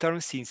this in STORM,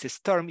 since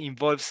STORM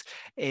involves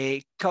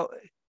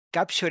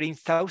capturing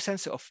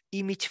thousands of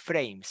image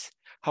frames.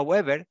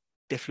 However,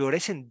 the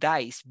fluorescent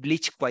dyes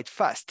bleach quite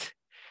fast.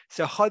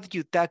 So how do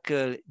you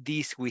tackle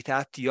this with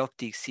adaptive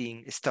optics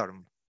in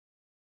STORM?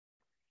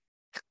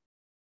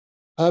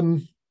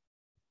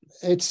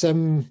 It's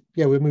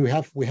yeah, we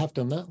have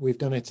done that. We've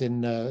done it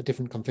in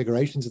different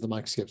configurations of the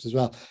microscopes as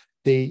well.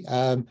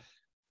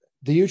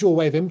 the usual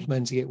way of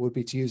implementing it would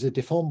be to use a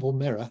deformable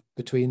mirror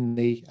between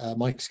the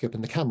microscope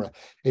and the camera.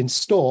 In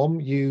STORM,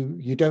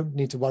 you don't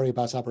need to worry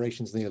about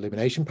aberrations in the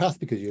illumination path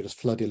because you just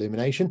flood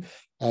illumination.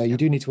 You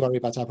do need to worry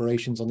about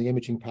aberrations on the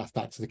imaging path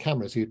back to the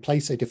camera. So you'd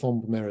place a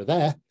deformable mirror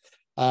there.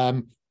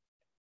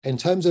 In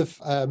terms of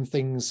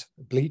things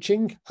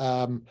bleaching,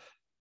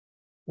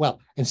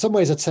 well, in some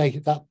ways, I'd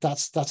say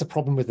that's a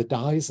problem with the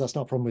dyes. That's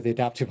not a problem with the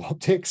adaptive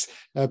optics.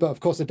 But of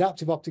course,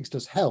 adaptive optics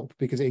does help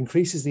because it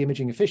increases the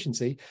imaging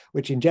efficiency,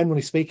 which, in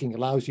generally speaking,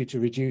 allows you to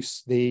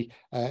reduce the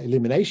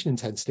illumination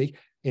intensity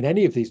in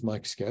any of these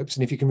microscopes.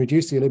 And if you can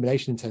reduce the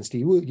illumination intensity,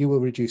 you will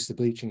reduce the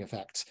bleaching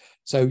effects.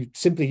 So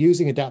simply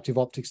using adaptive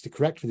optics to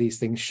correct for these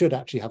things should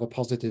actually have a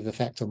positive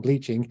effect on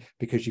bleaching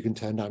because you can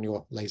turn down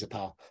your laser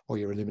power or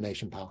your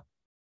illumination power.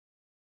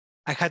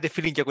 I had the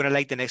feeling you're going to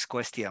like the next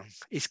question.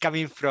 It's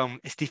coming from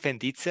Stephen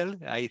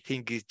Ditzel. I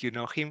think you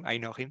know him. I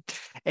know him.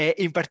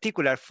 In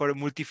particular, for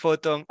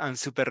multiphoton and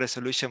super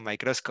resolution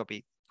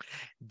microscopy.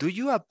 Do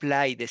you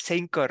apply the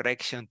same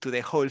correction to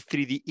the whole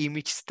 3D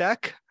image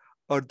stack,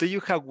 or do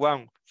you have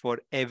one for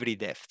every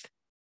depth?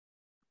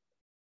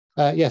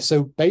 Yeah,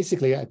 so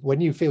basically, when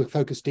you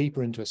focus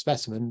deeper into a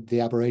specimen, the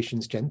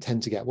aberrations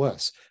tend to get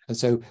worse. And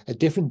so at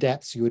different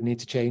depths, you would need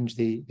to change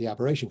the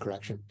aberration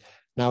correction.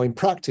 Now, in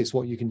practice,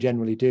 what you can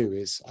generally do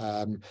is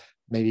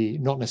maybe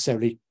not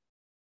necessarily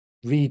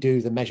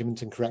redo the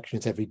measurement and correction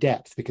at every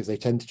depth because they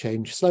tend to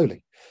change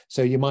slowly.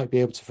 So you might be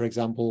able to, for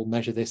example,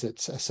 measure this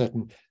at a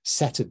certain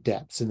set of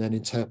depths and then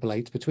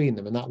interpolate between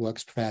them, and that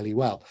works fairly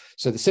well.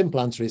 So the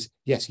simple answer is,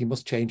 yes, you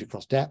must change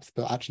across depth,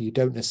 but actually you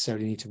don't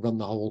necessarily need to run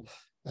the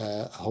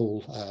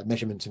whole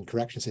measurement and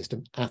correction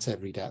system at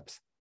every depth.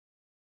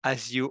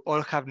 As you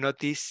all have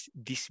noticed,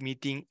 this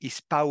meeting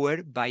is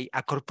powered by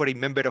a corporate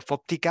member of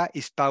Optica,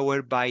 is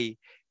powered by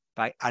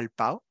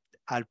ALPAO.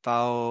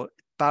 ALPAO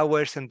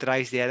powers and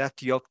drives the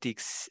adaptive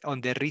optics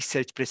on the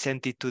research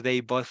presented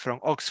today, both from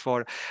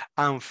Oxford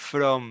and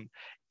from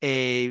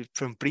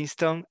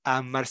Princeton.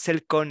 And Marcel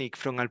Koenig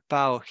from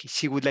ALPAO,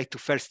 she would like to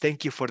first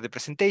thank you for the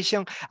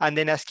presentation and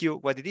then ask you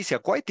what it is, a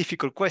quite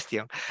difficult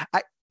question.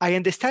 I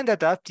understand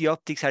that adaptive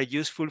optics are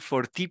useful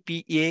for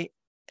TPE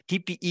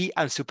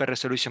and super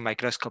resolution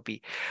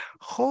microscopy.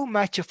 How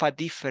much of a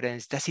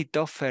difference does it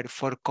offer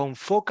for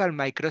confocal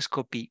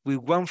microscopy with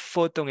one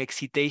photon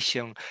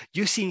excitation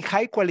using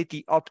high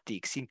quality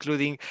optics,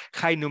 including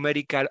high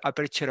numerical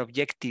aperture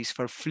objectives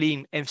for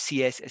film,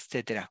 MCS,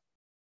 etc.?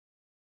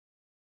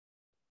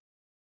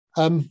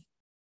 I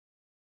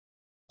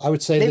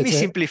would say Let me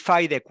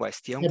simplify the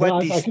question.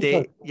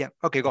 Yeah,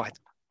 okay, go ahead.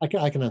 I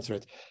can answer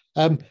it.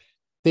 I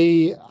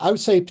would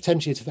say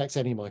potentially it affects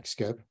any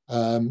microscope.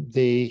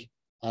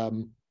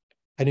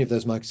 Any of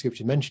those microscopes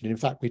you mentioned. In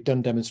fact, we've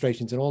done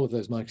demonstrations in all of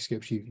those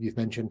microscopes you've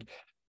mentioned.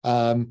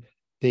 Even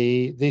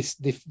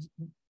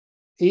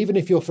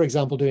if you're, for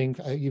example, doing,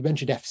 you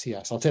mentioned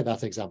FCS, I'll take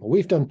that example.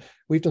 We've done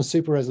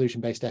super resolution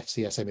based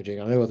FCS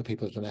imaging. I know other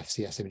people have done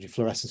FCS imaging,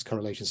 fluorescence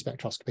correlation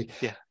spectroscopy.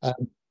 Yeah.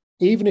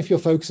 Even if you're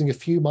focusing a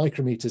few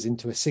micrometers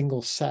into a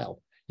single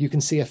cell, you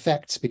can see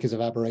effects because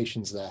of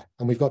aberrations there.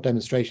 And we've got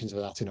demonstrations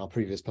of that in our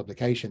previous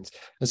publications.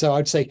 And so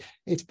I'd say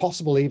it's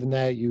possible even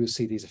there you will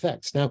see these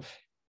effects. Now,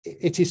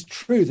 it is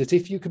true that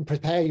if you can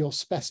prepare your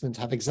specimen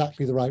to have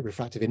exactly the right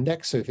refractive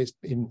index, so if it's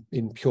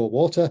in pure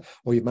water,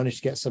 or you've managed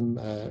to get some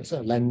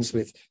sort of lens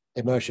with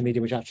immersion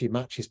medium which actually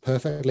matches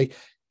perfectly,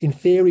 in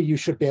theory, you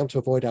should be able to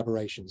avoid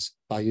aberrations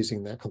by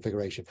using that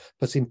configuration.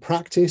 But in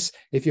practice,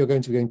 if you're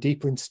going to be going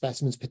deeper into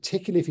specimens,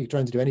 particularly if you're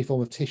trying to do any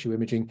form of tissue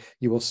imaging,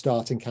 you will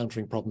start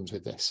encountering problems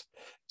with this.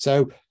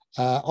 So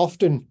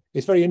often,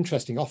 it's very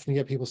interesting. Often you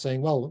get people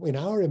saying, well, in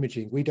our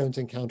imaging, we don't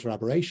encounter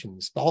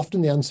aberrations. But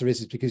often the answer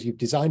is because you've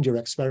designed your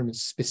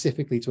experiments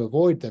specifically to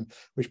avoid them,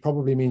 which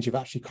probably means you've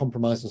actually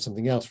compromised on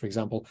something else. For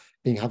example,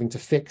 having to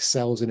fix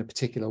cells in a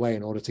particular way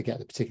in order to get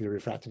the particular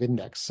refractive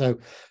index. So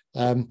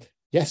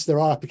yes, there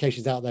are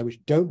applications out there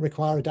which don't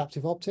require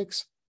adaptive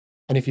optics.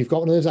 And if you've got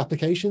one of those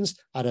applications,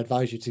 I'd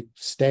advise you to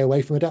stay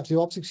away from adaptive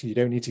optics. You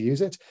don't need to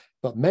use it.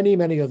 But many,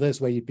 many others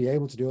where you'd be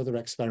able to do other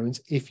experiments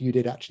if you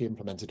did actually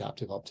implement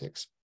adaptive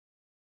optics.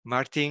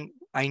 Martin,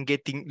 I'm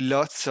getting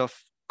lots of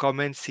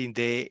comments in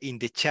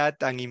the chat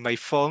and in my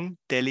phone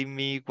telling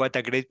me what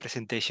a great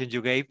presentation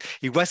you gave.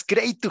 It was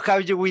great to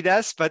have you with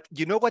us, but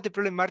you know what the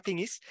problem, Martin,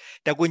 is?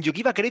 That when you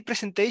give a great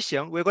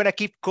presentation, we're going to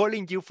keep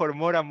calling you for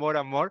more and more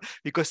and more,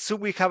 because soon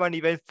we have an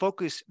event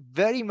focused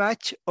very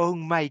much on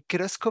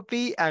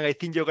microscopy, and I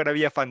think you're going to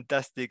be a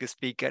fantastic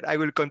speaker. I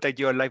will contact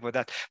you online for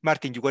that.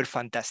 Martin, you were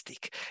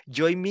fantastic.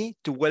 Join me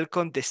to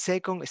welcome the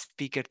second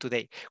speaker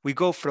today. We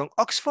go from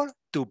Oxford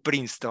to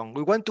Princeton.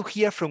 We want to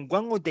hear from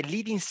one of the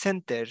leading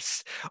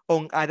centers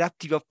on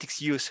adaptive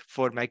optics use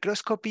for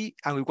microscopy,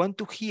 and we want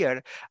to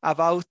hear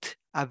about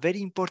a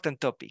very important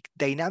topic,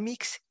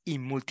 dynamics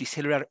in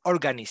multicellular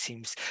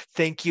organisms.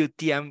 Thank you,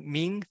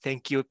 Tian-Ming.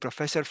 Thank you,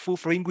 Professor Fu,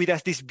 for being with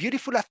us this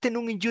beautiful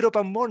afternoon in Europe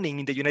and morning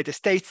in the United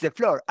States. The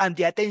floor and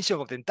the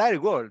attention of the entire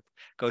world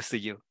goes to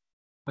you.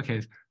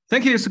 Okay,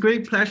 thank you. It's a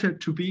great pleasure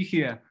to be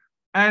here.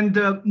 And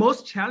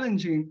most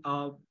challenging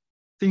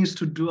things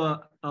to do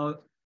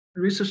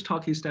research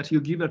talk is that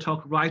you give a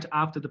talk right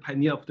after the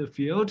pioneer of the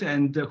field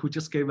and who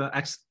just gave an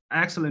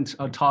excellent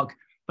talk,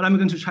 but I'm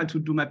going to try to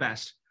do my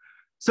best.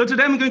 So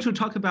today I'm going to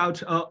talk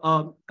about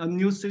a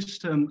new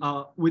system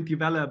we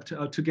developed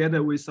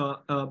together with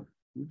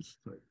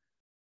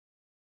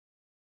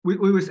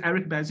with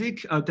Eric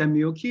Bezic, Dan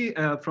Milky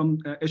from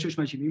HH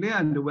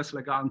and Wes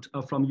Legant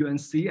from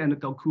UNC and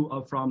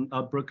Gaoku from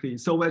Berkeley.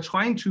 So we're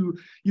trying to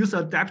use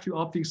adaptive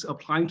optics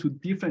applying to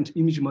different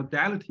image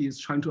modalities,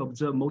 trying to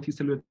observe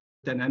multicellular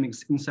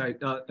dynamics inside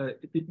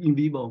in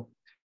vivo.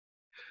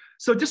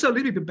 So just a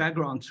little bit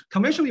background.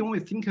 Conventionally, when we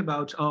think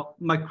about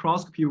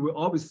microscopy, we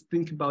always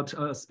think about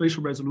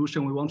spatial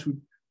resolution. We want to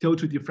go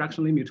to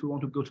diffraction limit. We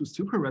want to go to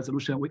super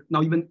resolution. We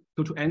now even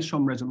go to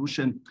angstrom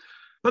resolution.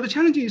 But the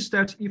challenge is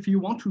that if you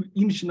want to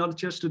image not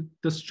just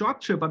the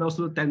structure, but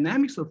also the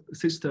dynamics of the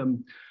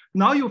system,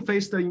 now you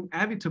face the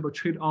inevitable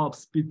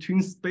trade-offs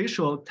between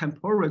spatial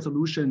temporal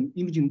resolution,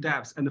 imaging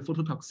depth, and the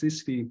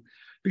phototoxicity.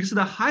 Because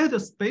the higher the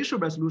spatial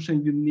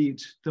resolution you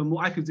need, the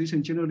more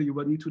acquisition generally you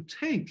will need to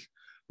take,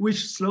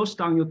 which slows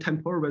down your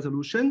temporal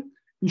resolution,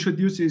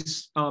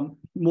 introduces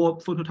more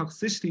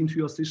phototoxicity into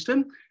your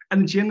system,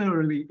 and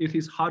generally it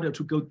is harder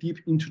to go deep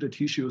into the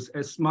tissues,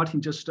 as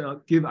Martin just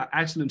gave an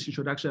excellent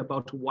introduction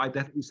about why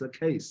that is the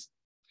case.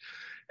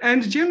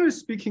 And generally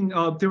speaking,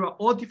 there are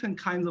all different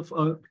kinds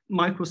of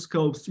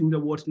microscopes in the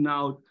world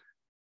now,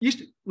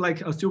 each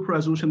like a super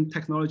resolution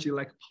technology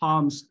like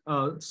PALMS,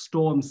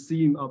 STORM,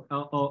 SEAM,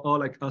 or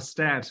like a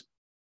STAT.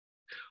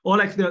 Or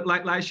like the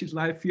light sheet,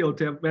 light field,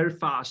 they're very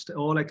fast.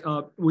 Or like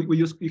we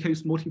can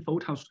use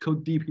multiphotons to go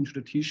deep into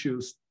the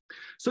tissues.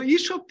 So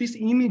each of these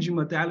imaging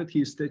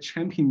modalities, they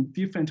champion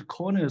different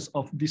corners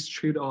of these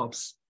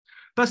trade-offs.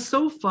 But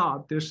so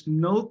far, there's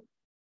no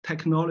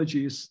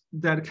technologies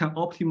that can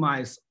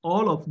optimize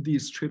all of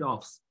these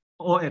trade-offs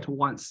all at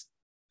once.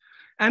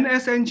 And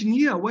as an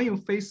engineer, when you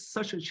face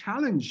such a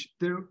challenge,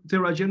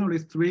 there are generally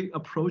three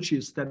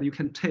approaches that you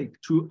can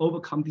take to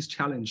overcome this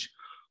challenge.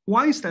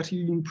 One is that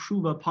you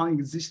improve upon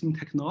existing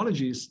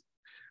technologies.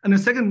 And the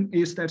second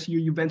is that you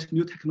invent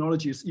new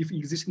technologies if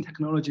existing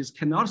technologies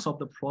cannot solve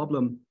the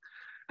problem.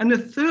 And the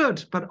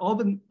third, but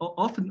often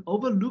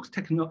overlooked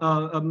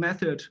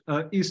method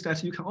is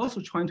that you can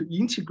also try to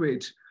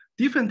integrate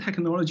different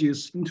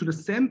technologies into the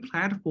same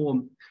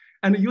platform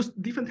and use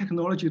different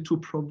technology to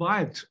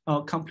provide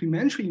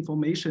complementary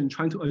information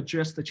trying to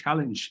address the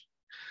challenge.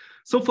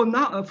 So for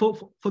now,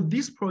 for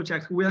this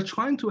project, we are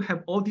trying to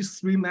have all these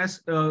three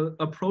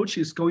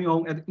approaches going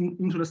on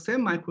into the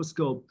same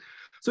microscope.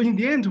 So in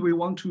the end, we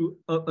want to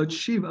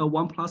achieve a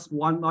 1 +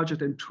 1 larger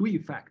than 2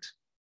 effect.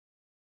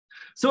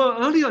 So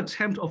an early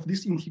attempt of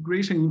this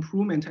integration,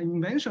 improvement, and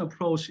invention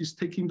approach is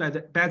taken by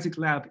the Bezic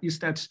lab is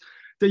that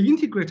they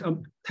integrate a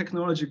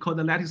technology called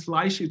the lattice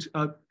light sheet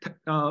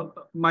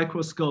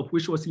microscope,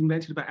 which was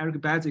invented by Eric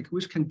Bezic,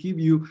 which can give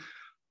you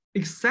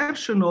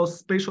exceptional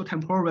spatial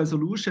temporal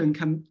resolution.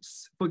 Can,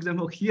 for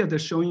example, here they're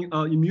showing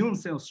immune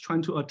cells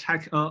trying to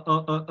attack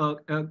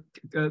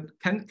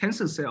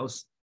cancer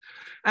cells.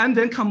 And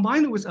then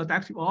combined with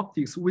adaptive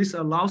optics, which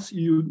allows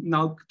you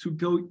now to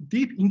go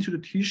deep into the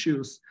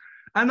tissues.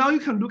 And now you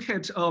can look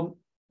at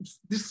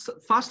this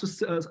fast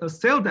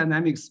cell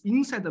dynamics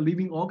inside the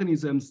living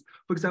organisms.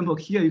 For example,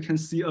 here you can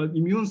see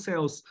immune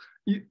cells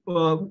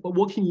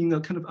working in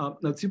a kind of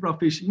a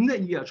zebrafish in the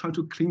ear, trying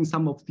to clean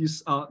some of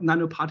these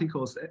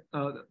nanoparticles.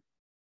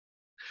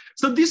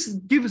 So this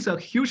gives a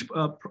huge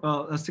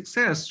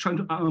success, trying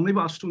to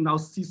enable us to now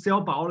see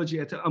cell biology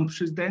at an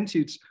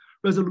unprecedented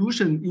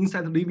resolution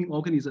inside the living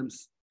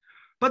organisms.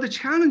 But the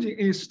challenge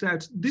is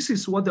that this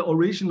is what the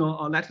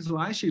original lattice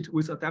light sheet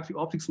with adaptive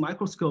optics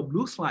microscope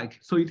looks like.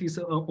 So it is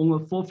on a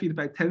 4 feet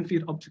by 10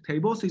 feet optic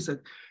table. So it's a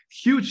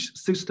huge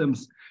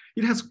systems.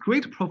 It has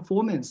great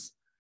performance.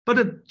 But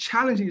the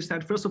challenge is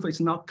that, first of all,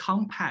 it's not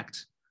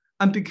compact.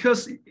 And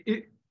because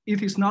it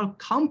is not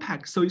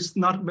compact, so it's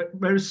not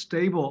very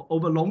stable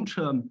over long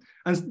term.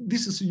 And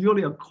this is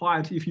usually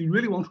acquired if you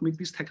really want to make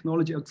this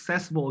technology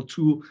accessible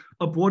to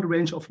a broad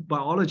range of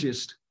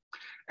biologists.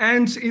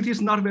 And it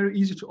is not very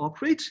easy to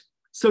operate.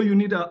 So you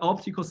need an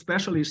optical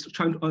specialist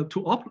trying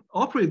to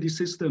operate these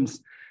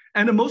systems.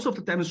 And most of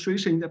the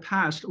demonstration in the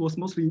past was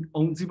mostly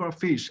on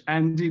zebrafish,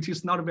 and it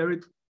is not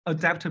very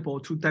adaptable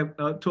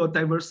to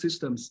diverse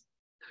systems.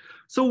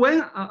 So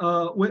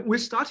when we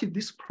started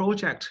this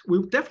project,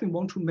 we definitely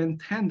want to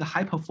maintain the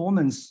high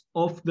performance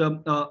of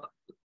the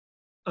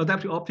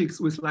adaptive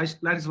optics with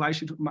lattice light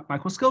sheet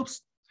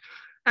microscopes.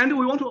 And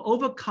we want to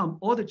overcome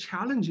all the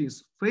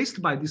challenges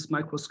faced by this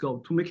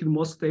microscope to make it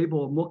more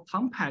stable, more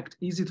compact,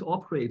 easy to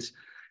operate,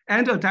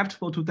 and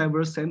adaptable to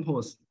diverse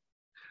samples.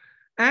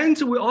 And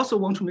we also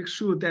want to make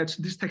sure that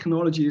this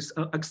technology is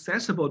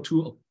accessible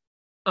to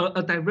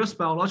a diverse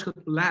biological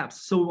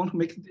labs. So we want to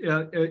make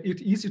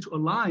it easy to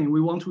align.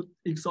 We want to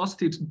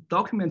exhaust it,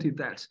 document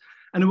that.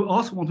 And we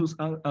also want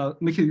to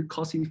make it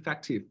cost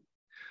effective.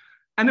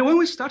 And when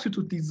we started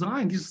to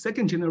design this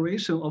second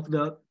generation of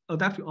the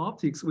adaptive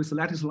optics with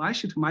lattice light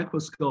sheet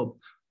microscope,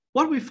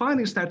 what we find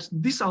is that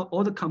these are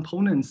all the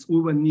components we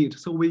will need.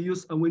 So we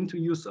need to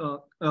use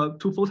 2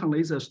 photon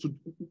lasers to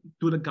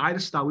do the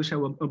guide star, which I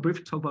will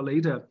briefly talk about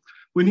later.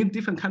 We need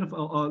different kind of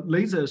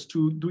lasers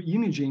to do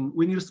imaging.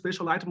 We need a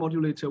spatial light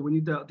modulator. We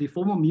need the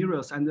deformer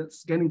mirrors and the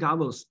scanning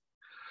goggles.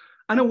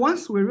 And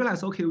once we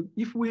realize, okay,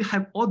 if we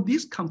have all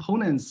these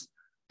components,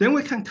 then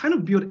we can kind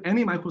of build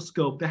any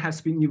microscope that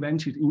has been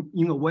invented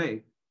in a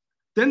way.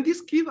 Then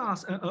this gives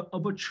us an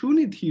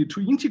opportunity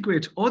to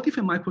integrate all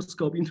different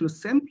microscopes into the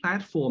same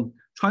platform,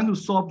 trying to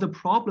solve the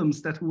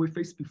problems that we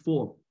faced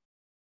before.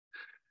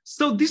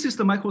 So this is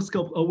the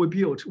microscope we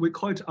built. We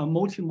call it a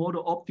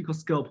multimodal optical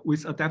scope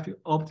with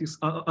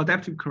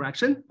adaptive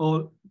correction,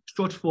 or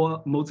short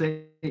for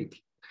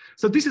mosaic.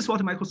 So this is what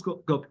the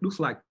microscope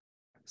looks like.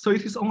 So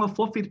it is on a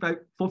 4 feet by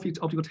 4 feet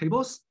optical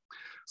tables.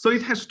 So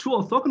it has 2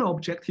 orthogonal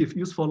objectives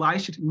used for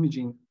light sheet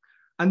imaging.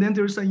 And then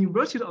there's an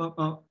inverted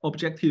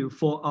objective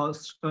for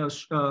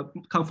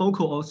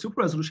confocal or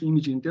super resolution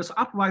imaging. There's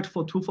upright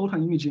for 2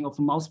 photon imaging of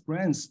mouse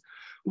brains.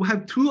 We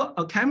have 2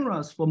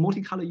 cameras for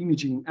multicolor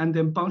imaging, and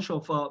then a bunch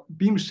of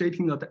beam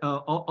shaping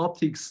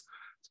optics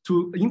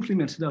to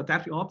implement the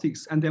adaptive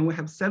optics. And then we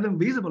have 7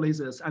 visible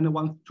lasers and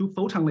 2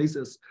 photon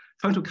lasers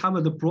trying to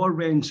cover the broad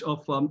range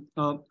of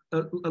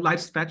light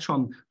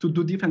spectrum to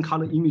do different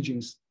color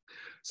imagings.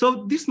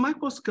 So these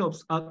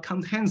microscopes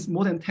contains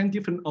more than 10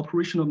 different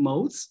operational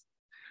modes.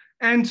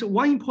 And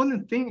one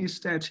important thing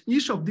is that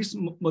each of these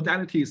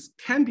modalities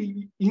can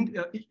be,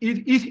 but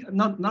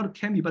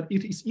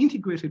it is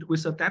integrated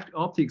with adaptive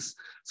optics.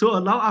 So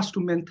allow us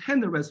to maintain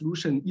the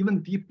resolution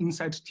even deep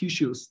inside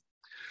tissues.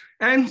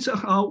 And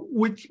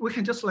we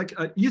can just like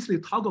easily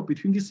toggle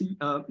between these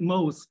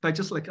modes by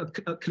just like a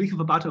click of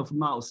a button of a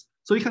mouse.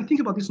 So you can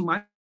think about this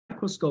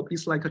microscope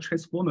is like a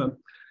transformer.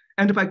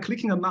 And by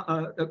clicking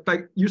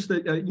by use the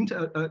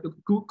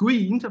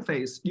GUI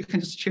interface, you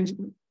can just change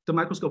the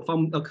microscope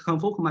from a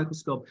confocal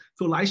microscope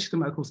to a light sheet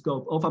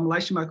microscope, or from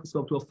light sheet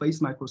microscope to a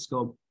phase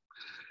microscope.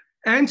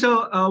 And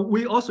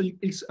we also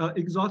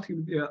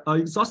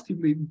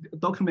exhaustively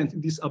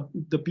document this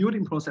the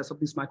building process of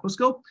this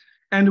microscope.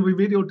 And we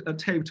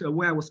videotaped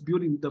when I was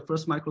building the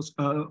first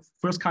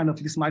kind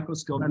of this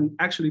microscope. And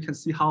actually you can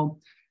see how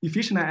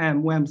efficient I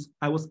am when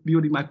I was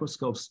building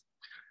microscopes.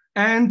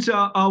 And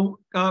our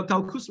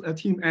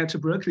team at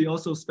Berkeley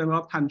also spent a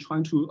lot of time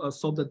trying to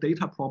solve the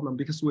data problem,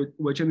 because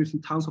we're generating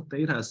tons of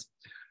data.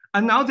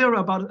 And now there are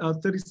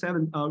about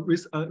 37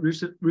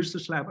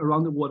 research labs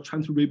around the world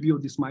trying to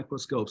rebuild these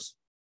microscopes.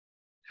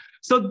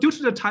 So due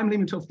to the time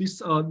limit of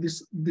this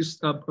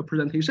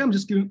presentation, I'm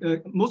just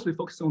mostly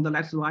focused on the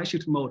lattice light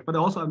sheet mode, but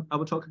also I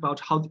will talk about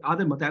how the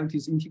other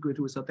modalities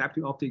integrated with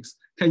adaptive optics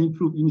can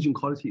improve imaging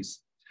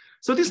qualities.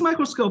 So this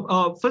microscope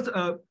first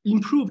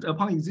improved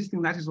upon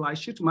existing lattice light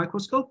sheet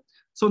microscope.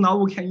 So now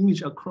we can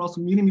image across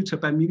millimeter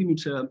by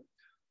millimeter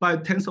by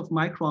tens of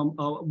micron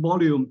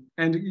volume.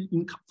 And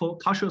for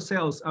cultural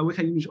cells, we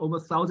can image over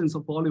thousands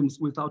of volumes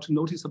without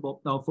noticeable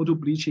photo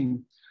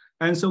bleaching.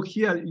 And so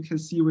here you can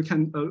see we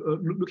can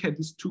look at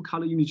this 2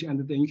 color image,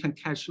 and then you can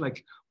catch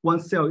like 1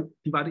 cell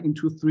divided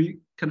into 3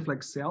 kind of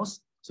like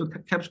cells. So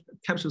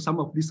capture some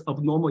of these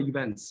abnormal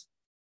events.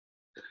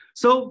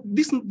 So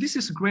this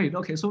is great.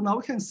 Okay, so now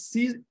we can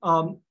see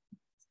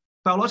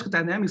biological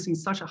dynamics in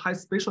such a high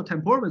spatial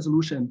temporal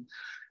resolution.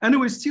 And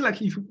we see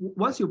like if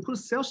once you put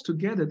cells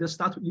together, they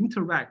start to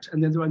interact,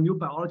 and then there are new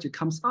biology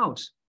comes out.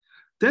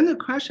 Then the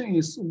question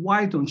is,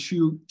 why don't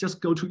you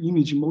just go to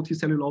image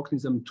multicellular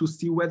organism to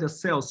see whether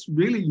cells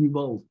really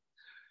evolve?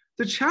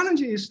 The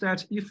challenge is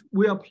that if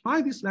we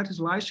apply this lattice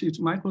light sheet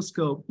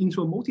microscope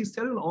into a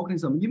multicellular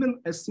organism,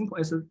 even as simple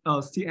as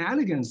a C.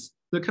 elegans,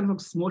 the kind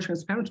of small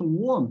transparent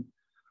worm,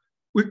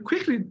 we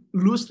quickly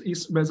lose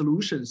its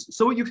resolutions.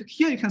 So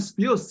here you can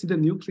still see the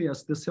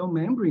nucleus, the cell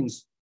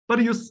membranes,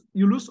 but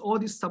you lose all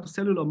this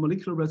subcellular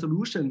molecular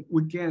resolution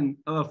we gain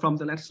from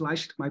the lattice light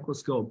sheet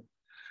microscope.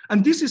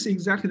 And this is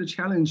exactly the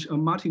challenge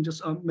Martin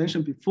just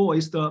mentioned before,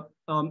 is the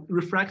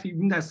refractive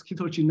index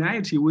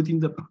heterogeneity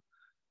within the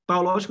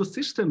biological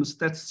systems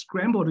that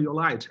scramble your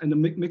light and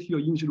make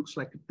your image looks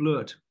like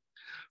blurred.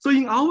 So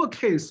in our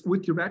case, we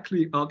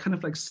directly kind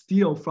of like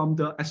steal from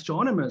the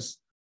astronomers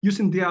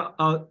using their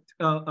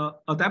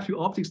adaptive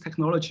optics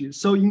technology.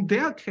 So in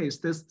their case,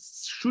 they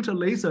shoot a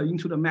laser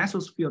into the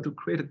mesosphere to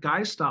create a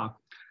guide star,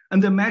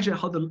 and they measure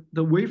how the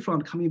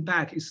wavefront coming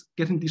back is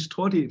getting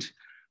distorted.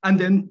 And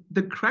then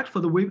they correct for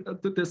the wave,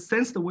 they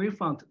sense the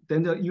wavefront,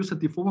 then they use a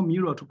deformer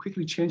mirror to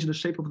quickly change the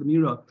shape of the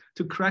mirror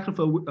to correct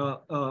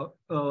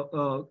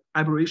for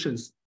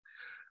aberrations.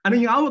 And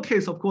in our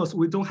case, of course,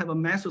 we don't have a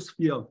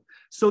mesosphere.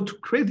 So to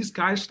create this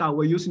guide star,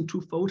 we're using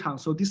 2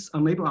 photons. So this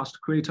enables us to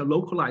create a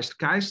localized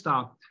guide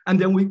star. And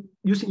then we're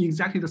using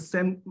exactly the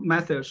same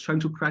methods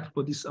trying to correct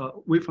for these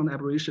wavefront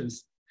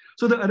aberrations.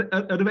 So the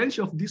advantage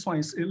of this one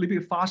is a little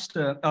bit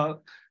faster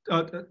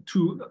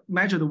to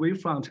measure the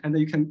wavefront, and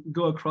then you can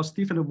go across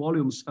different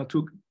volumes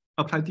to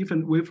apply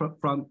different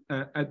wavefront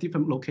at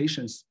different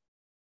locations.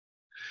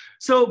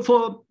 So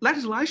for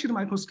lattice light sheet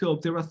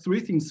microscope, there are 3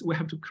 things we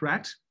have to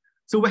correct.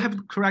 So we have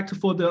to correct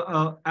for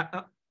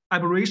the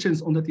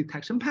aberrations on the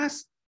detection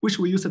path, which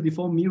we use a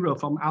default mirror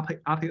from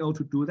ALPAO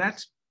to do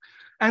that.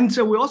 And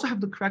we also have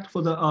to correct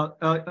for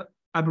the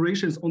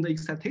aberrations on the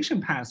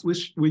excitation path,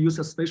 which we use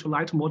a spatial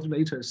light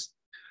modulators.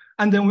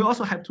 And then we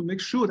also have to make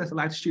sure that the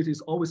light sheet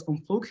is always on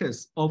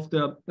focus of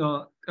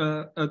the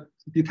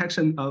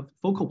detection of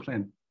focal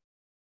plane.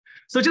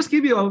 So just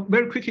give you a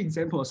very quick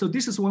example. So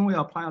this is when we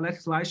apply a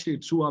lattice light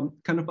sheet to a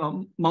kind of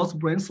a mouse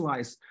brain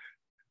slice,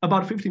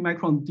 about 50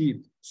 micron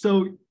deep.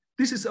 So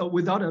this is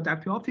without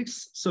adaptive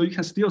optics. So you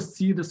can still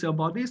see the cell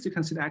bodies, you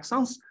can see the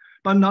axons,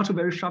 but not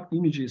very sharp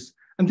images.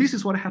 And this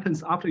is what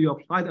happens after you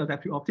apply the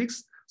adaptive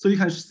optics. So you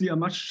can see a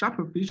much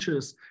sharper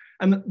features.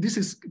 And this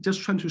is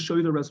just trying to show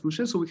you the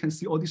resolution so we can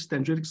see all these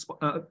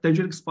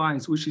dendritic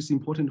spines, which is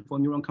important for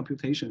neuron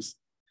computations.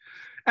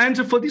 And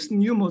for this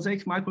new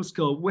mosaic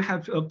microscope, we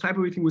have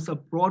collaborating with a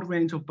broad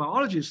range of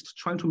biologists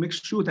trying to make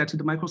sure that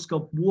the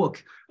microscope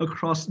work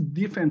across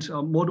different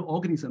model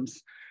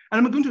organisms.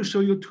 And I'm going to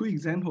show you two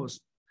examples.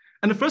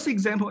 And the first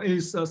example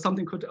is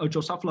something called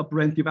Drosophila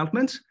brain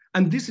development.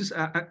 And this is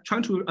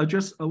trying to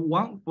address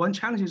one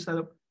challenge is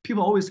that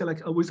people always say,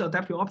 like, with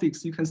adaptive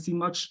optics, you can see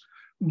much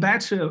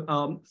better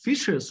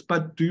features,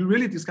 but do you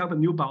really discover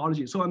new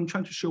biology? So I'm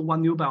trying to show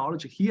one new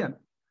biology here.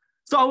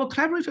 So our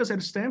collaborators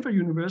at Stanford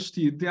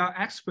University, they are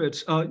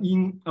experts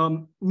in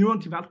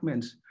neuron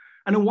development.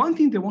 And one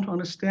thing they want to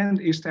understand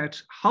is that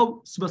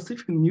how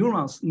specific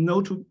neurons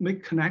know to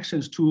make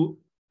connections to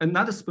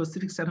another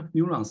specific set of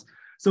neurons.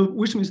 So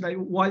which means that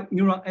why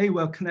neuron A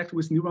will connect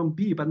with neuron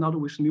B, but not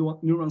with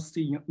neuron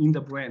C in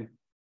the brain.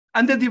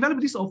 And they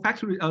developed this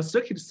olfactory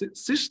circuit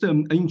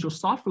system in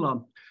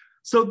Drosophila.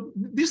 So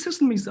this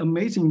system is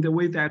amazing the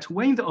way that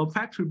when the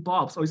olfactory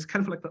bulbs, or it's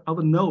kind of like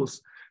our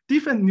nose,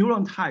 different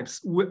neuron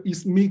types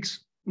is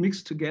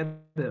mixed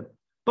together.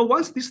 But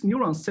once these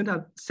neurons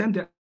send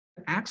their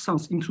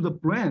axons into the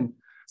brain,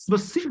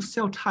 specific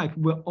cell type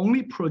will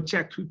only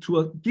project to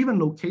a given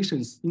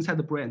locations inside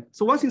the brain.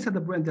 So once inside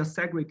the brain, they're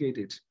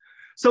segregated.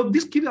 So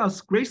this gives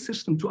us a great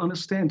system to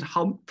understand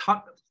how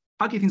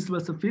targeting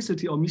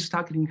specificity or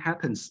mistargeting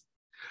happens.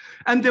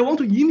 And they want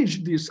to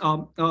image this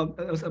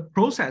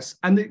process.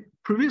 And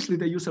previously,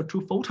 they used a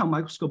 2-photon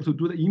microscope to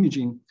do the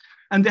imaging.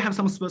 And they have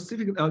some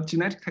specific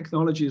genetic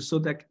technologies so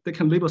that they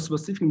can label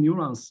specific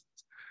neurons.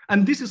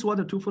 And this is what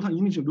the 2-photon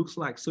imaging looks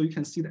like. So you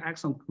can see the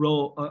axon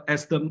grow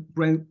as the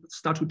brain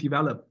starts to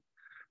develop.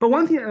 But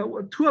one thing,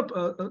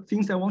 two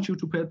things I want you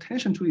to pay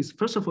attention to is,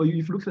 first of all,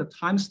 if you look at the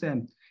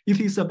timestamp, it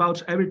is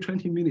about every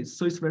 20 minutes.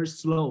 So it's very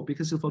slow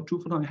because for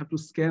 2-photon, you have to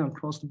scan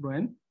across the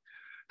brain.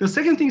 The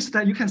second thing is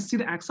that you can see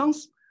the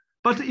axons,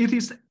 but it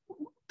is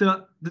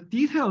the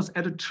details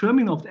at the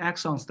terminal of the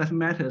axons that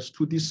matters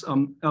to this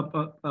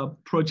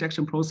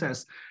projection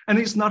process. And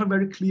it's not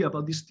very clear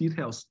about these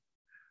details.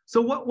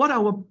 So what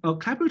our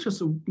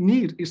collaborators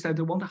need is that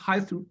they want a high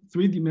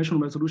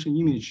 3-dimensional resolution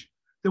image.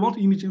 They want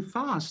imaging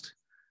fast.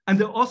 And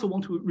they also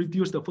want to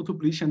reduce the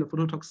photobleaching and the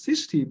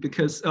phototoxicity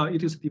because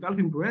it is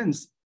developing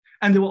brains.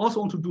 And they will also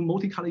want to do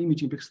multicolor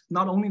imaging because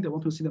not only they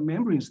want to see the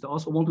membranes, they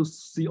also want to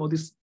see all the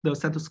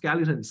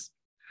cytoskeletons.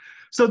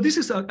 So this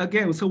is,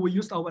 again, so we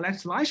used our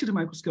lattice light sheet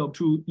microscope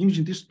to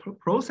image this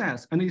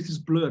process, and it is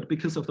blurred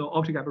because of the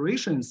optic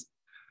aberrations.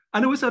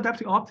 And with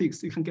adaptive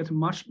optics, you can get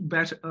much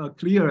better,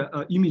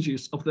 clearer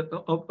images of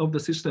the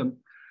system.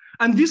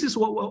 And this is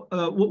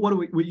what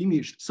we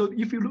imaged. So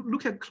if you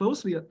look at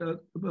closely,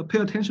 pay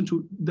attention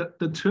to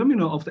the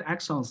terminal of the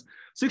axons.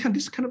 So you can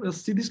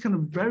see this kind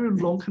of very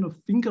long kind of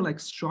finger-like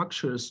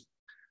structures.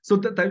 So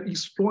that they're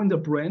exploring the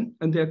brain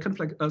and they're kind of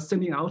like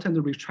sending out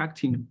and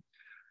retracting.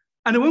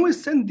 And when we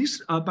send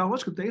this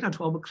biological data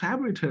to our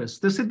collaborators,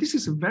 they said this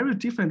is very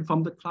different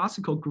from the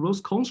classical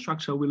gross cone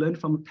structure we learned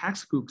from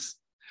textbooks.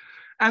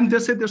 And they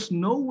said there's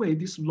no way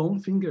these long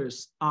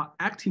fingers are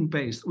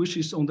actin-based, which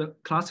is on the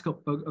classical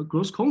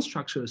gross cone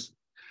structures.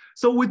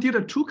 So we did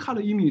a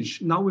 2-color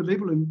image. Now we're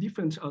labeling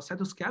different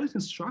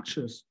cytoskeleton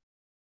structures.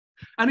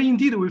 And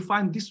indeed, we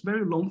find these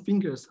very long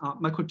fingers are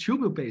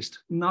microtubule-based,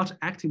 not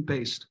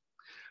actin-based.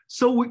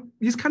 So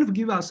this kind of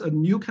gives us a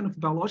new kind of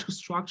biological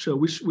structure,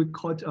 which we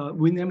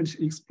name it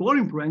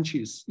exploring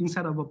branches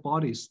inside of our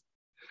bodies.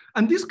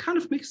 And this kind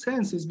of makes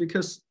sense is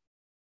because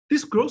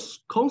this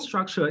gross cone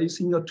structure is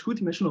in a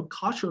 2-dimensional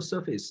cultural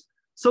surface.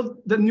 So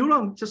the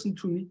neuron just need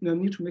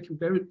to make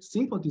very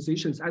simple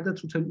decisions, either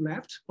to turn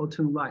left or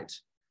turn right.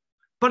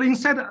 But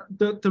inside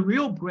the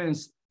real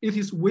brains, it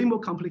is way more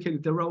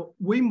complicated. There are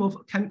way more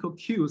chemical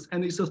cues,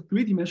 and it's a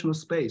 3-dimensional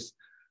space.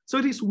 So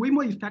it is way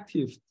more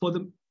effective for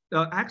the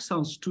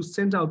axons to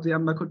send out their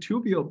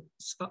microtubule,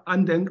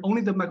 and then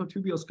only the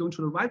microtubules going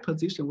to the right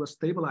position will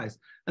stabilize,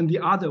 and the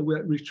other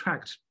will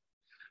retract.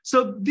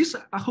 So this,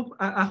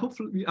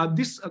 hopefully,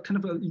 this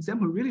kind of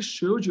example really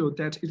showed you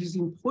that it is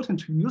important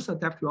to use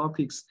adaptive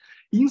optics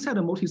inside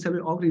the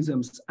multicellular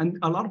organisms, and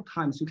a lot of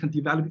times you can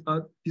develop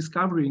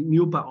discovering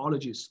new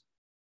biologies.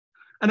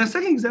 And the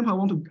second example I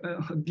want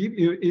to give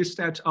you is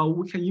that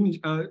we can image,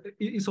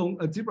 it's on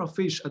a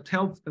zebrafish, a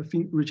tail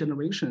fin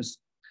regenerations.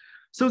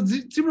 So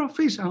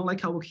zebrafish,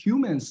 unlike our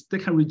humans, they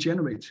can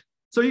regenerate.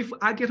 So if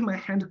I get my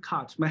hand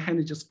cut, my hand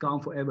is just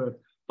gone forever.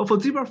 But for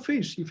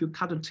zebrafish, if you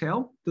cut the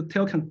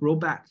tail can grow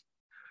back.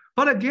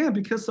 But again,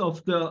 because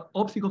of the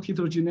optical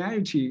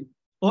heterogeneity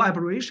or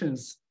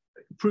aberrations,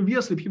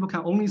 previously people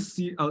can only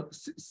see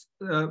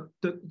the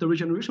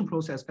regeneration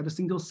process at a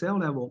single cell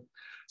level.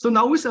 So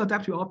now with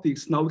adaptive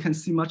optics, now we can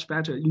see much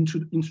better into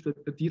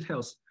the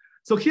details.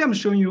 So here I'm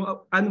showing you,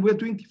 and we're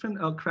doing different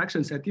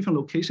corrections at different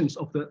locations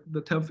of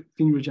the tail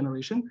fin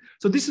regeneration.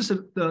 So this is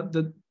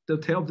the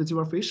tail of the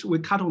zebrafish. We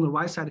cut on the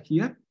right side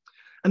here.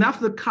 And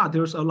after the cut,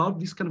 there's a lot of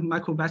these kind of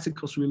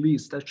microvesicles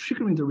released that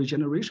triggering the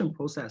regeneration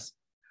process.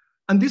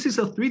 And this is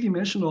a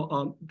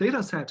three-dimensional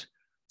data set.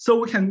 So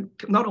we can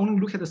not only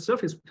look at the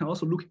surface, we can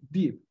also look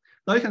deep.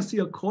 Now you can see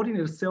a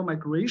coordinated cell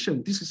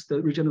migration. This is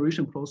the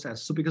regeneration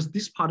process. So because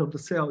this part of the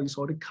cell is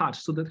already cut,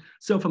 so the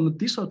cell from the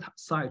distal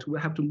side will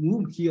have to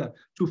move here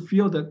to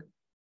feel the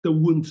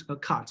wound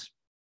cut.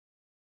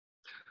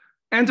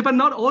 But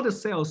not all the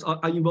cells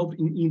are involved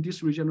in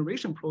this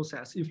regeneration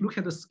process. If you look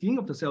at the skin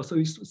of the cell, so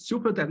it's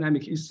super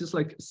dynamic. It's just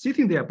like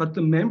sitting there, but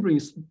the membrane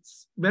is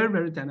very,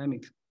 very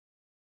dynamic.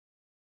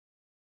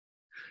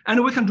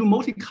 And we can do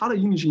multi-color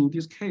imaging in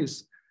this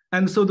case.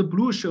 And so the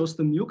blue shows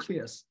the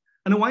nucleus.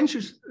 And one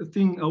interesting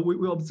thing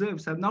we observe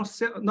is that now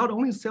not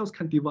only cells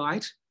can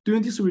divide,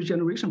 during this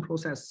regeneration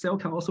process,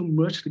 cells can also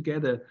merge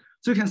together.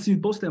 So you can see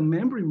both their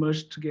membrane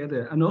merge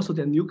together and also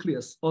their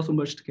nucleus also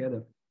merge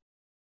together.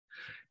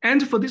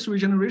 And for this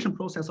regeneration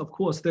process, of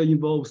course, there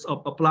involves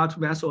a blood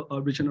vessel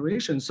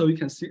regeneration. So you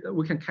can see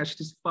we can catch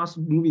this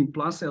fast-moving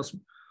blood cells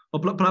or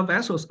blood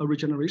vessels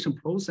regeneration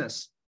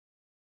process.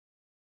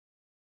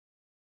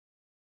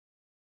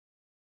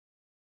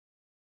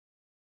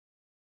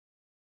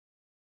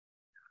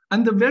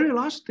 And the very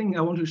last thing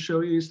I want to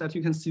show you is that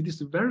you can see these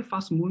very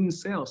fast-moving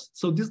cells.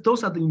 So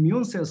those are the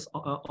immune cells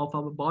of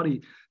our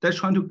body. They're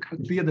trying to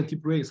clear the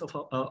debris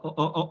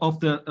of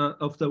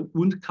the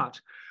wound cut.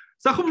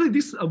 So hopefully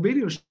this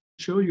video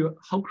show you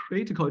how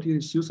critical it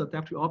is to use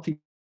adaptive optics.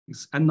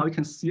 And now you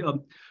can see a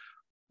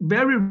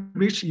very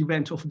rich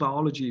event of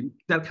biology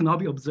that cannot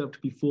be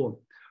observed before.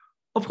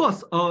 Of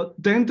course,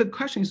 then the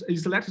question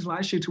is the lattice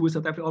light sheet with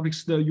adaptive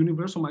optics the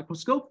universal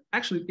microscope?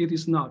 Actually, it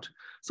is not.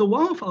 So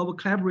one of our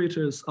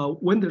collaborators,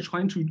 when they're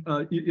trying to,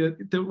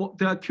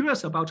 they are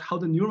curious about how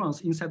the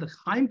neurons inside the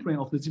hindbrain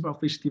of the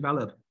zebrafish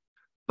develop.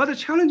 But the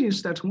challenge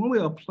is that when we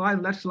apply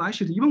lattice light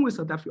sheet, even with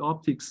adaptive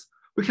optics,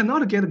 we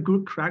cannot get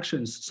good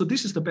corrections. So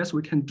this is the best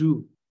we can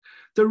do.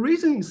 The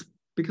reason is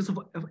because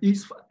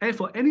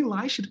for any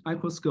light sheet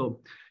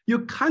microscope, you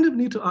kind of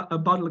need to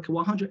about like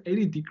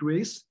 180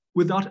 degrees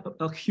without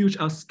a huge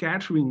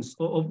scatterings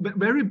or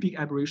very big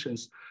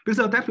aberrations, because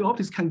adaptive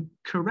optics can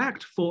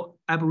correct for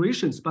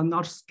aberrations, but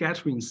not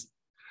scatterings.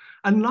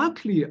 And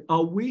luckily,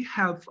 we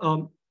have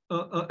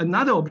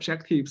another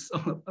objectives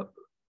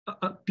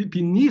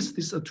beneath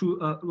these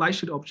two light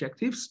sheet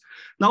objectives.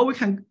 Now we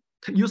can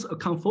use a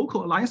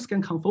confocal, line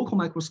scan confocal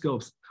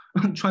microscopes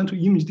trying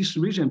to image this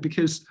region,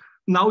 because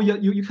now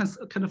you can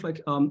kind of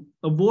like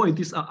avoid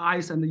this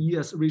eyes and the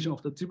ears region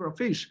of the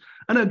zebrafish.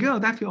 And again,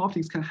 adaptive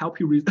optics can help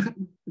you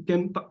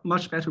gain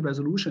much better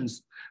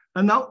resolutions.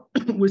 And now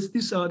with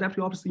this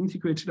adaptive optics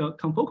integrated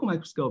confocal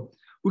microscope,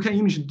 we can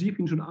image deep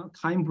into the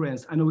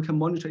hindbrains and we can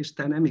monitor its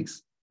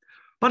dynamics.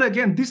 But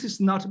again, this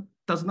is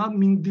does not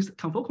mean this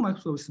confocal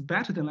microscope is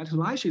better than lattice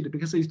light sheet,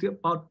 because it's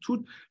about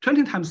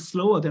 20 times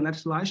slower than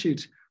lattice light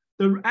sheet.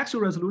 The actual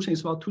resolution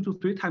is about 2 to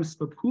 3 times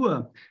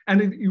poor,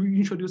 and it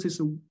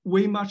introduces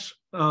way much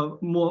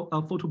more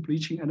photo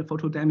bleaching and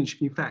photo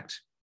damage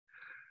effect.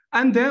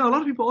 And then a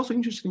lot of people also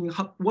interested in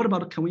what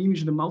about can we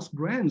image the mouse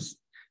brains?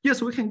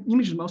 Yes, we can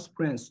image the mouse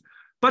brains,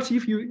 but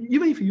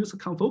even if you use a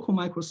confocal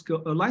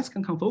microscope, a line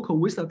scan confocal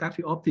with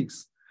adaptive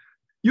optics,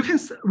 you can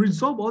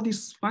resolve all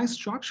these fine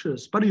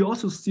structures, but you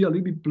also see a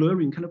little bit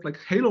blurring, kind of like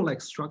halo-like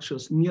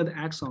structures near the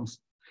axons,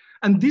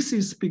 and this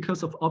is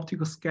because of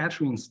optical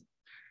scatterings.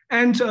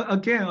 And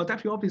again,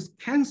 adaptive optics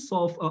can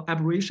solve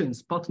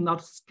aberrations, but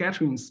not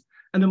scatterings.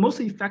 And the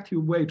most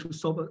effective way to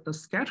solve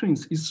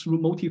scatterings is through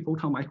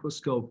multi-photon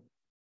microscope.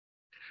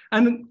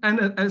 And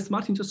as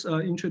Martin just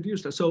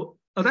introduced, so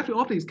adaptive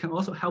optics can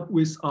also help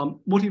with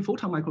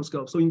multi-photon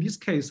microscope. So in this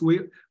case,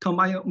 we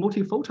combine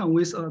multi-photon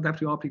with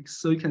adaptive optics.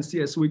 So you can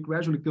see as we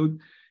gradually go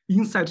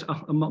inside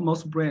a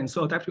mouse brain,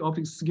 so adaptive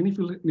optics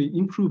significantly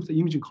improve the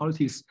imaging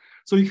qualities.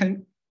 So you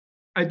can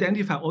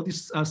identify all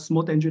these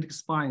small dendritic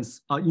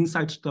spines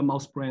inside the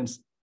mouse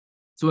brains.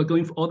 So we're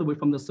going all the way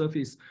from the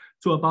surface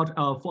to about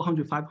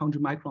 400,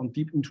 500 micron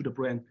deep into the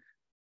brain.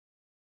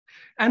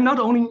 And not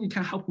only it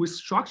can help with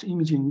structure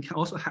imaging, it can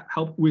also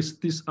help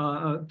with this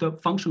the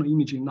functional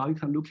imaging. Now you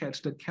can look at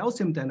the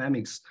calcium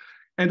dynamics,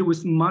 and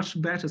with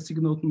much better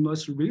signal to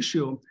noise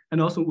ratio,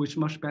 and also with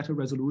much better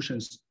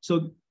resolutions.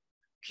 So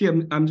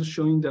here I'm just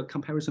showing the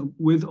comparison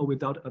with or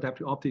without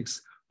adaptive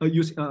optics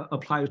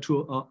applied to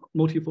a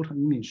multi-photon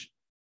image.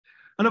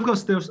 And of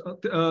course, there's,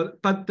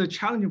 but the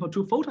challenge for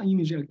two-photon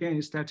imaging again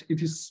is that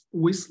it is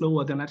way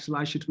slower than lattice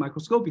light sheet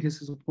microscope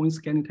because it's point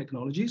scanning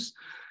technologies.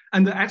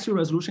 And the X-ray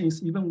resolution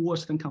is even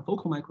worse than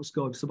confocal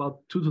microscope. It's about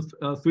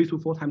 3 to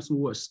 4 times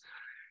worse.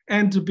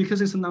 And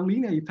because it's a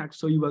nonlinear effect,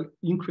 so you will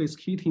increase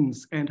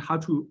heatings and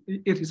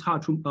it is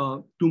hard to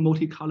do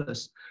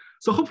multicolors.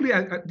 So hopefully,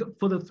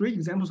 for the 3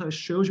 examples I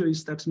showed you,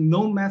 is that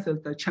no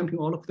method that champion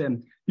all of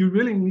them. You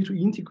really need to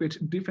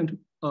integrate different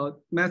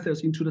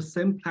methods into the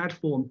same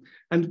platform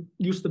and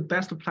use the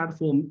best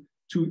platform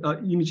to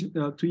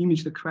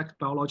image the correct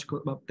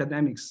biological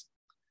dynamics.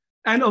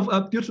 And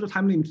due to the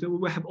time limit, we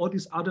will have all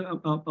these other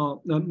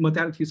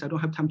modalities I don't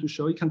have time to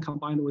show. You can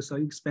combine with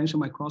expansion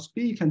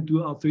microscopy. You can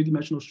do a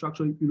 3-dimensional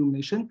structural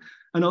illumination.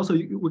 And also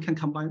we can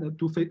combine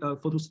do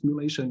photo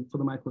simulation for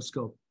the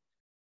microscope.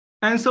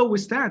 And so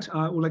with that,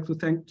 I would like to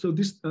thank, so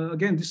this,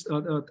 again, this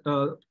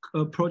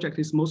project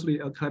is mostly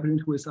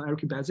collaborating with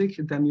Eric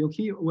Bezic, Dan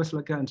Milky, Wes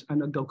Legand,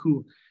 and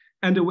Gaku.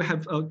 And we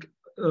have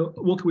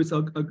worked with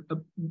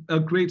a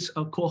great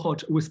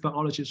cohort with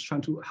biologists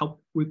trying to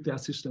help with their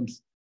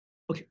systems.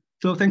 Okay,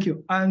 so thank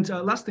you. And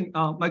last thing,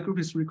 my group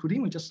is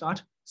recruiting, we just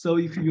start. So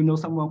if you know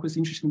someone who's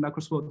interested in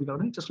microscope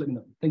development, just let me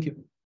know. Thank you.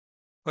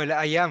 Well,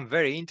 I am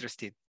very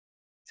interested.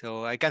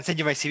 So I can send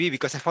you my CV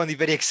because I found it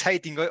very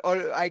exciting.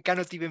 I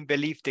cannot even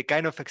believe the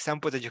kind of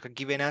example that you have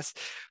given us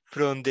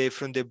from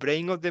the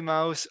brain of the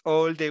mouse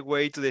all the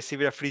way to the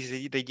cerebral freeze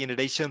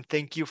regeneration.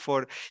 Thank you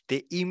for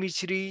the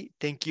imagery.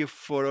 Thank you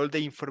for all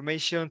the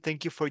information.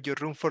 Thank you for your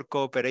room for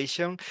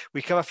cooperation.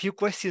 We have a few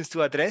questions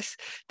to address.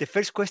 The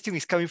first question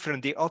is coming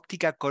from the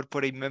Optica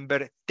corporate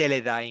member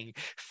Teledyne.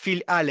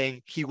 Phil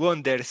Allen, he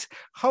wonders,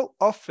 how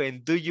often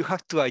do you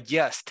have to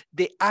adjust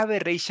the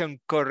aberration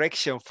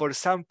correction for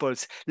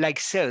samples like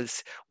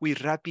cells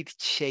with rapid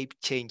shape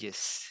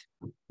changes?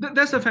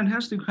 That's a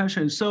fantastic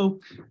question. So,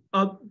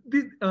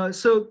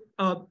 so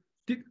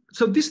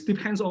this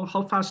depends on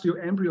how fast your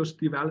embryos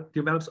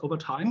develops over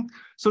time.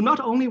 So not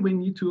only we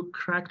need to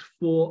correct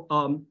for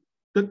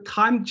the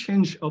time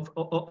change of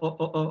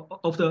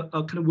the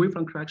kind of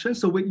wavefront correction.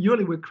 So we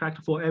usually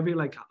correct for every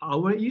like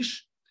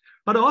hour-ish.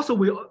 But also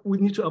we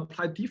need to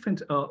apply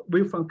different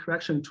wavefront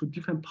correction to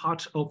different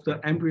parts of the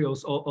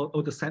embryos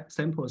or the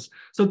samples.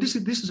 So this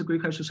is a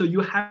great question. So you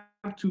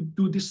have to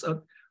do these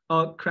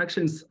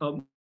corrections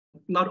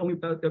not only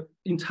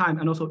in time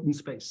and also in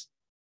space.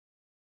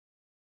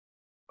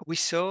 We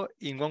saw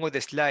in one of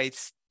the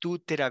slides 2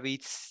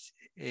 terabits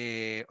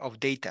of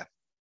data.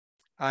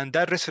 And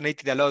that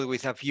resonated a lot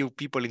with a few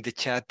people in the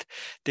chat.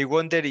 They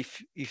wonder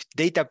if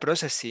data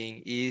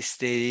processing is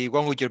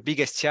one of your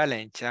biggest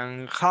challenge,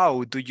 and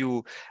how do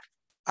you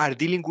are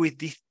dealing with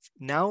this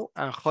now,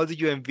 and how do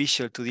you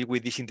envision to deal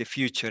with this in the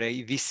future?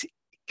 Is this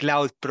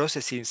cloud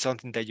processing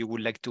something that you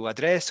would like to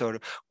address, or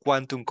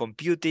quantum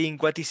computing?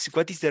 What is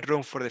the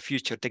room for the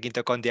future, taking into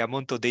account the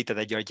amount of data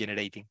that you are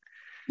generating?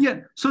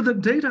 Yeah, so the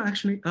data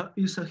actually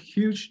is a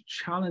huge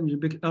challenge.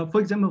 For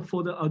example,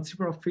 for the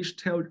zebra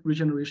fishtail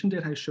regeneration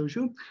data I showed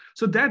you,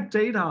 so that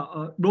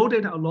data, raw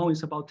data alone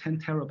is about 10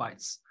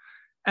 terabytes.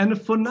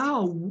 And for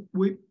now,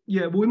 we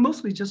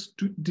mostly just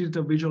did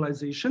the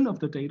visualization of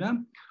the data.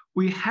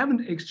 We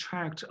haven't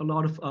extracted a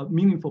lot of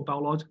meaningful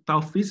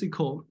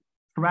biophysical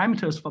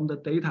parameters from the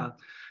data.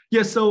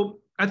 Yeah, so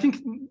I think,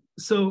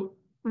 so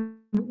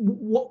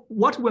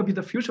what will be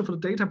the future for the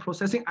data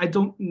processing? I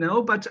don't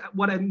know, but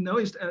what I know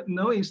is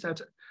that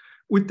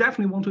we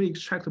definitely want to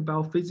extract the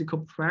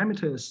biophysical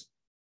parameters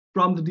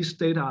from this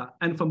data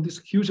and from this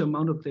huge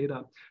amount of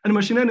data. And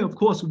machine learning, of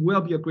course,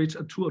 will be a great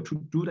tool to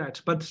do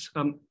that. But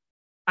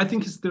I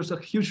think there's a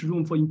huge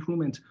room for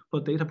improvement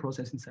for data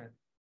processing side.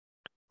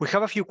 We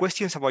have a few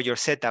questions about your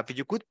setup. If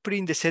you could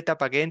print the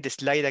setup again, the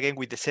slide again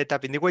with the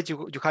setup. In the way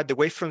you had the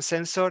wavefront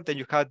sensor, then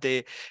you had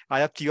the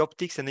adaptive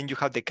optics, and then you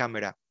have the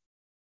camera.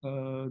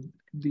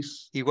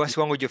 It was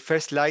one of your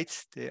first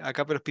slides. A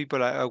couple of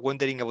people are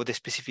wondering about the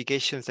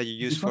specifications that you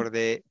use for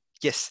the,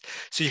 yes.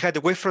 So you had the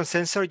wavefront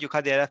sensor, you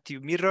had the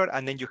adaptive mirror,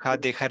 and then you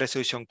had the high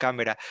resolution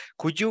camera.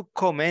 Could you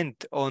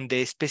comment on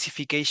the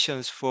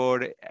specifications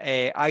for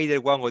either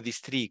one of these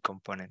 3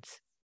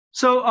 components?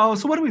 So,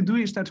 so what we do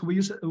is that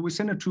we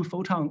send a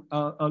 2-photon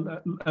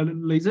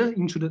laser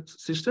into the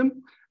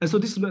system, and so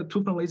this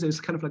 2-photon laser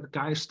is kind of like a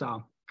guide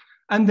star.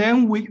 And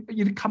then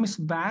it comes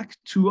back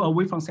to a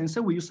wavefront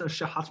sensor. We use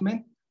a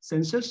Hartmann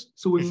sensors.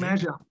 So we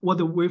measure what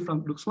the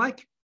wavefront looks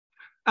like.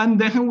 And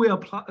then we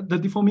apply the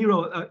deform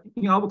mirror.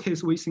 In our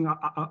case, we're using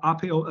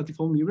ALPAO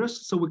deform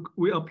mirrors. So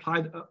we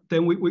applied,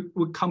 then we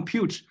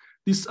compute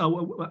this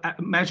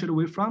measured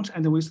wavefront,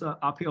 and then with the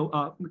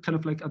ALPAO kind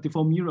of like a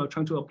deform mirror,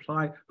 trying to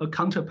apply a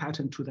counter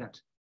pattern to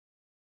that.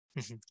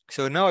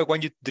 So now I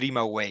want you to dream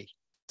away.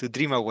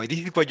 This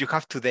is what you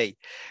have today.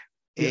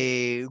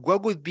 Yeah.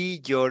 What would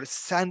be your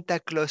Santa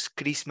Claus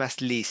Christmas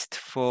list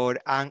for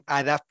an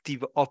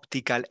adaptive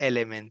optical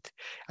element?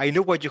 I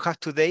know what you have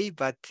today,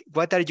 but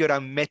what are your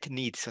unmet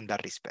needs on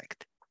that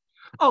respect?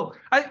 Oh,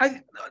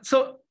 I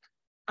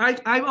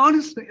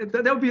honestly,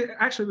 that would be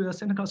actually a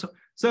Santa Claus.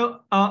 So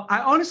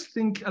I honestly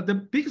think the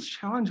biggest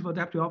challenge for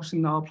adaptive optics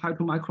now applied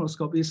to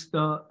microscope is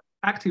the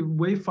active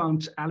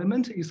wavefront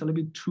element is a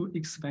little bit too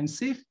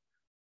expensive.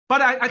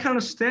 But I can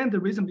understand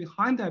the reason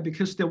behind that,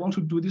 because they want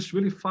to do this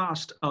really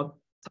fast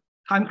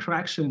time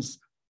corrections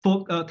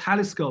for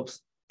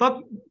telescopes.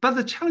 But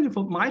the challenge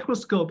for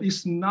microscope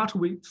is not,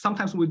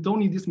 sometimes we don't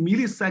need this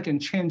millisecond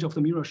change of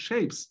the mirror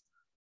shapes.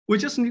 We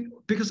just need,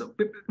 because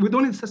we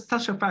don't need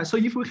such a fast. So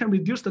if we can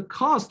reduce the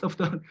cost of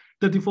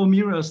the default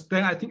mirrors,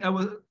 then I think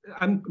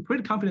I'm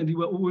pretty confident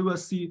we will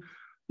see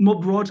more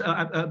broad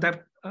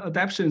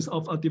adaptations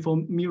of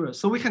default mirrors.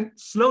 So we can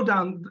slow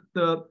down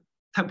the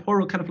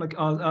temporal kind of like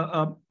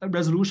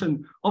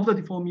resolution of the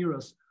default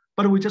mirrors,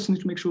 but we just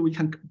need to make sure we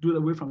can do the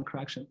wavefront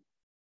correction.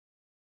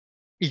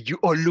 If you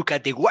all look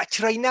at the watch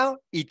right now,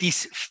 it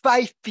is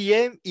 5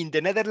 p.m. in the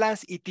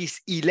Netherlands. It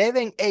is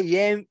 11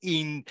 a.m.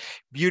 in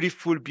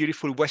beautiful,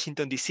 beautiful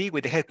Washington, D.C.,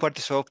 with the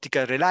headquarters of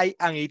Optical Relay.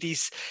 And it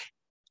is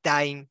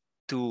time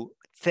to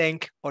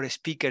thank our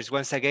speakers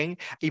once again.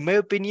 In my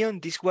opinion,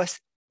 this was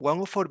one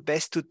of our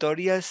best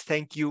tutorials.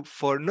 Thank you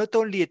for not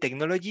only the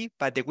technology,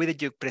 but the way that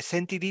you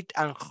presented it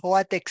and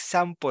what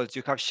examples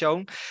you have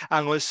shown.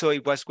 And also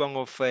it was one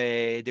of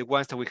the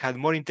ones that we had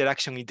more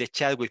interaction in the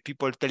chat with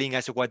people telling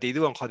us what they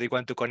do and how they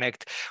want to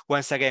connect.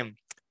 Once again,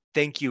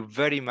 thank you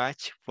very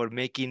much for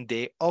making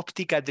the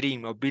Optica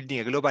dream of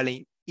building a global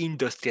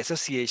industry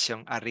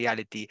association a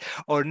reality.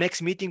 Our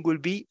next meeting will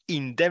be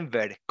in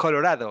Denver,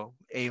 Colorado.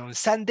 On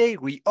Sunday,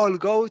 we all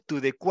go to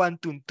the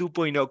Quantum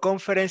 2.0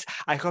 conference.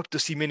 I hope to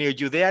see many of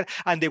you there.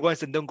 And the ones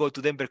that don't go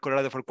to Denver,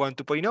 Colorado for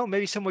Quantum 2.0,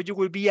 maybe some of you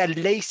will be at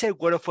Laser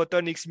World of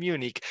Photonics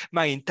Munich.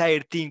 My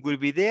entire team will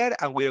be there,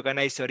 and we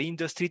organize our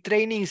industry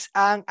trainings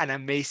and an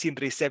amazing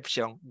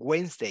reception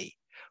Wednesday,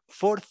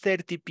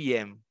 4:30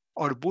 p.m.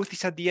 Our booth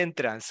is at the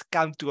entrance.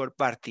 Come to our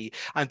party.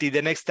 Until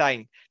the next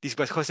time, this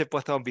was Jose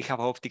Pozo on behalf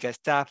of Optica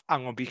staff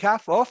and on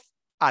behalf of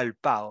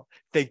ALPAO.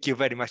 Thank you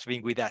very much for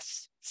being with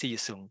us. See you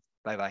soon.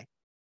 Bye-bye.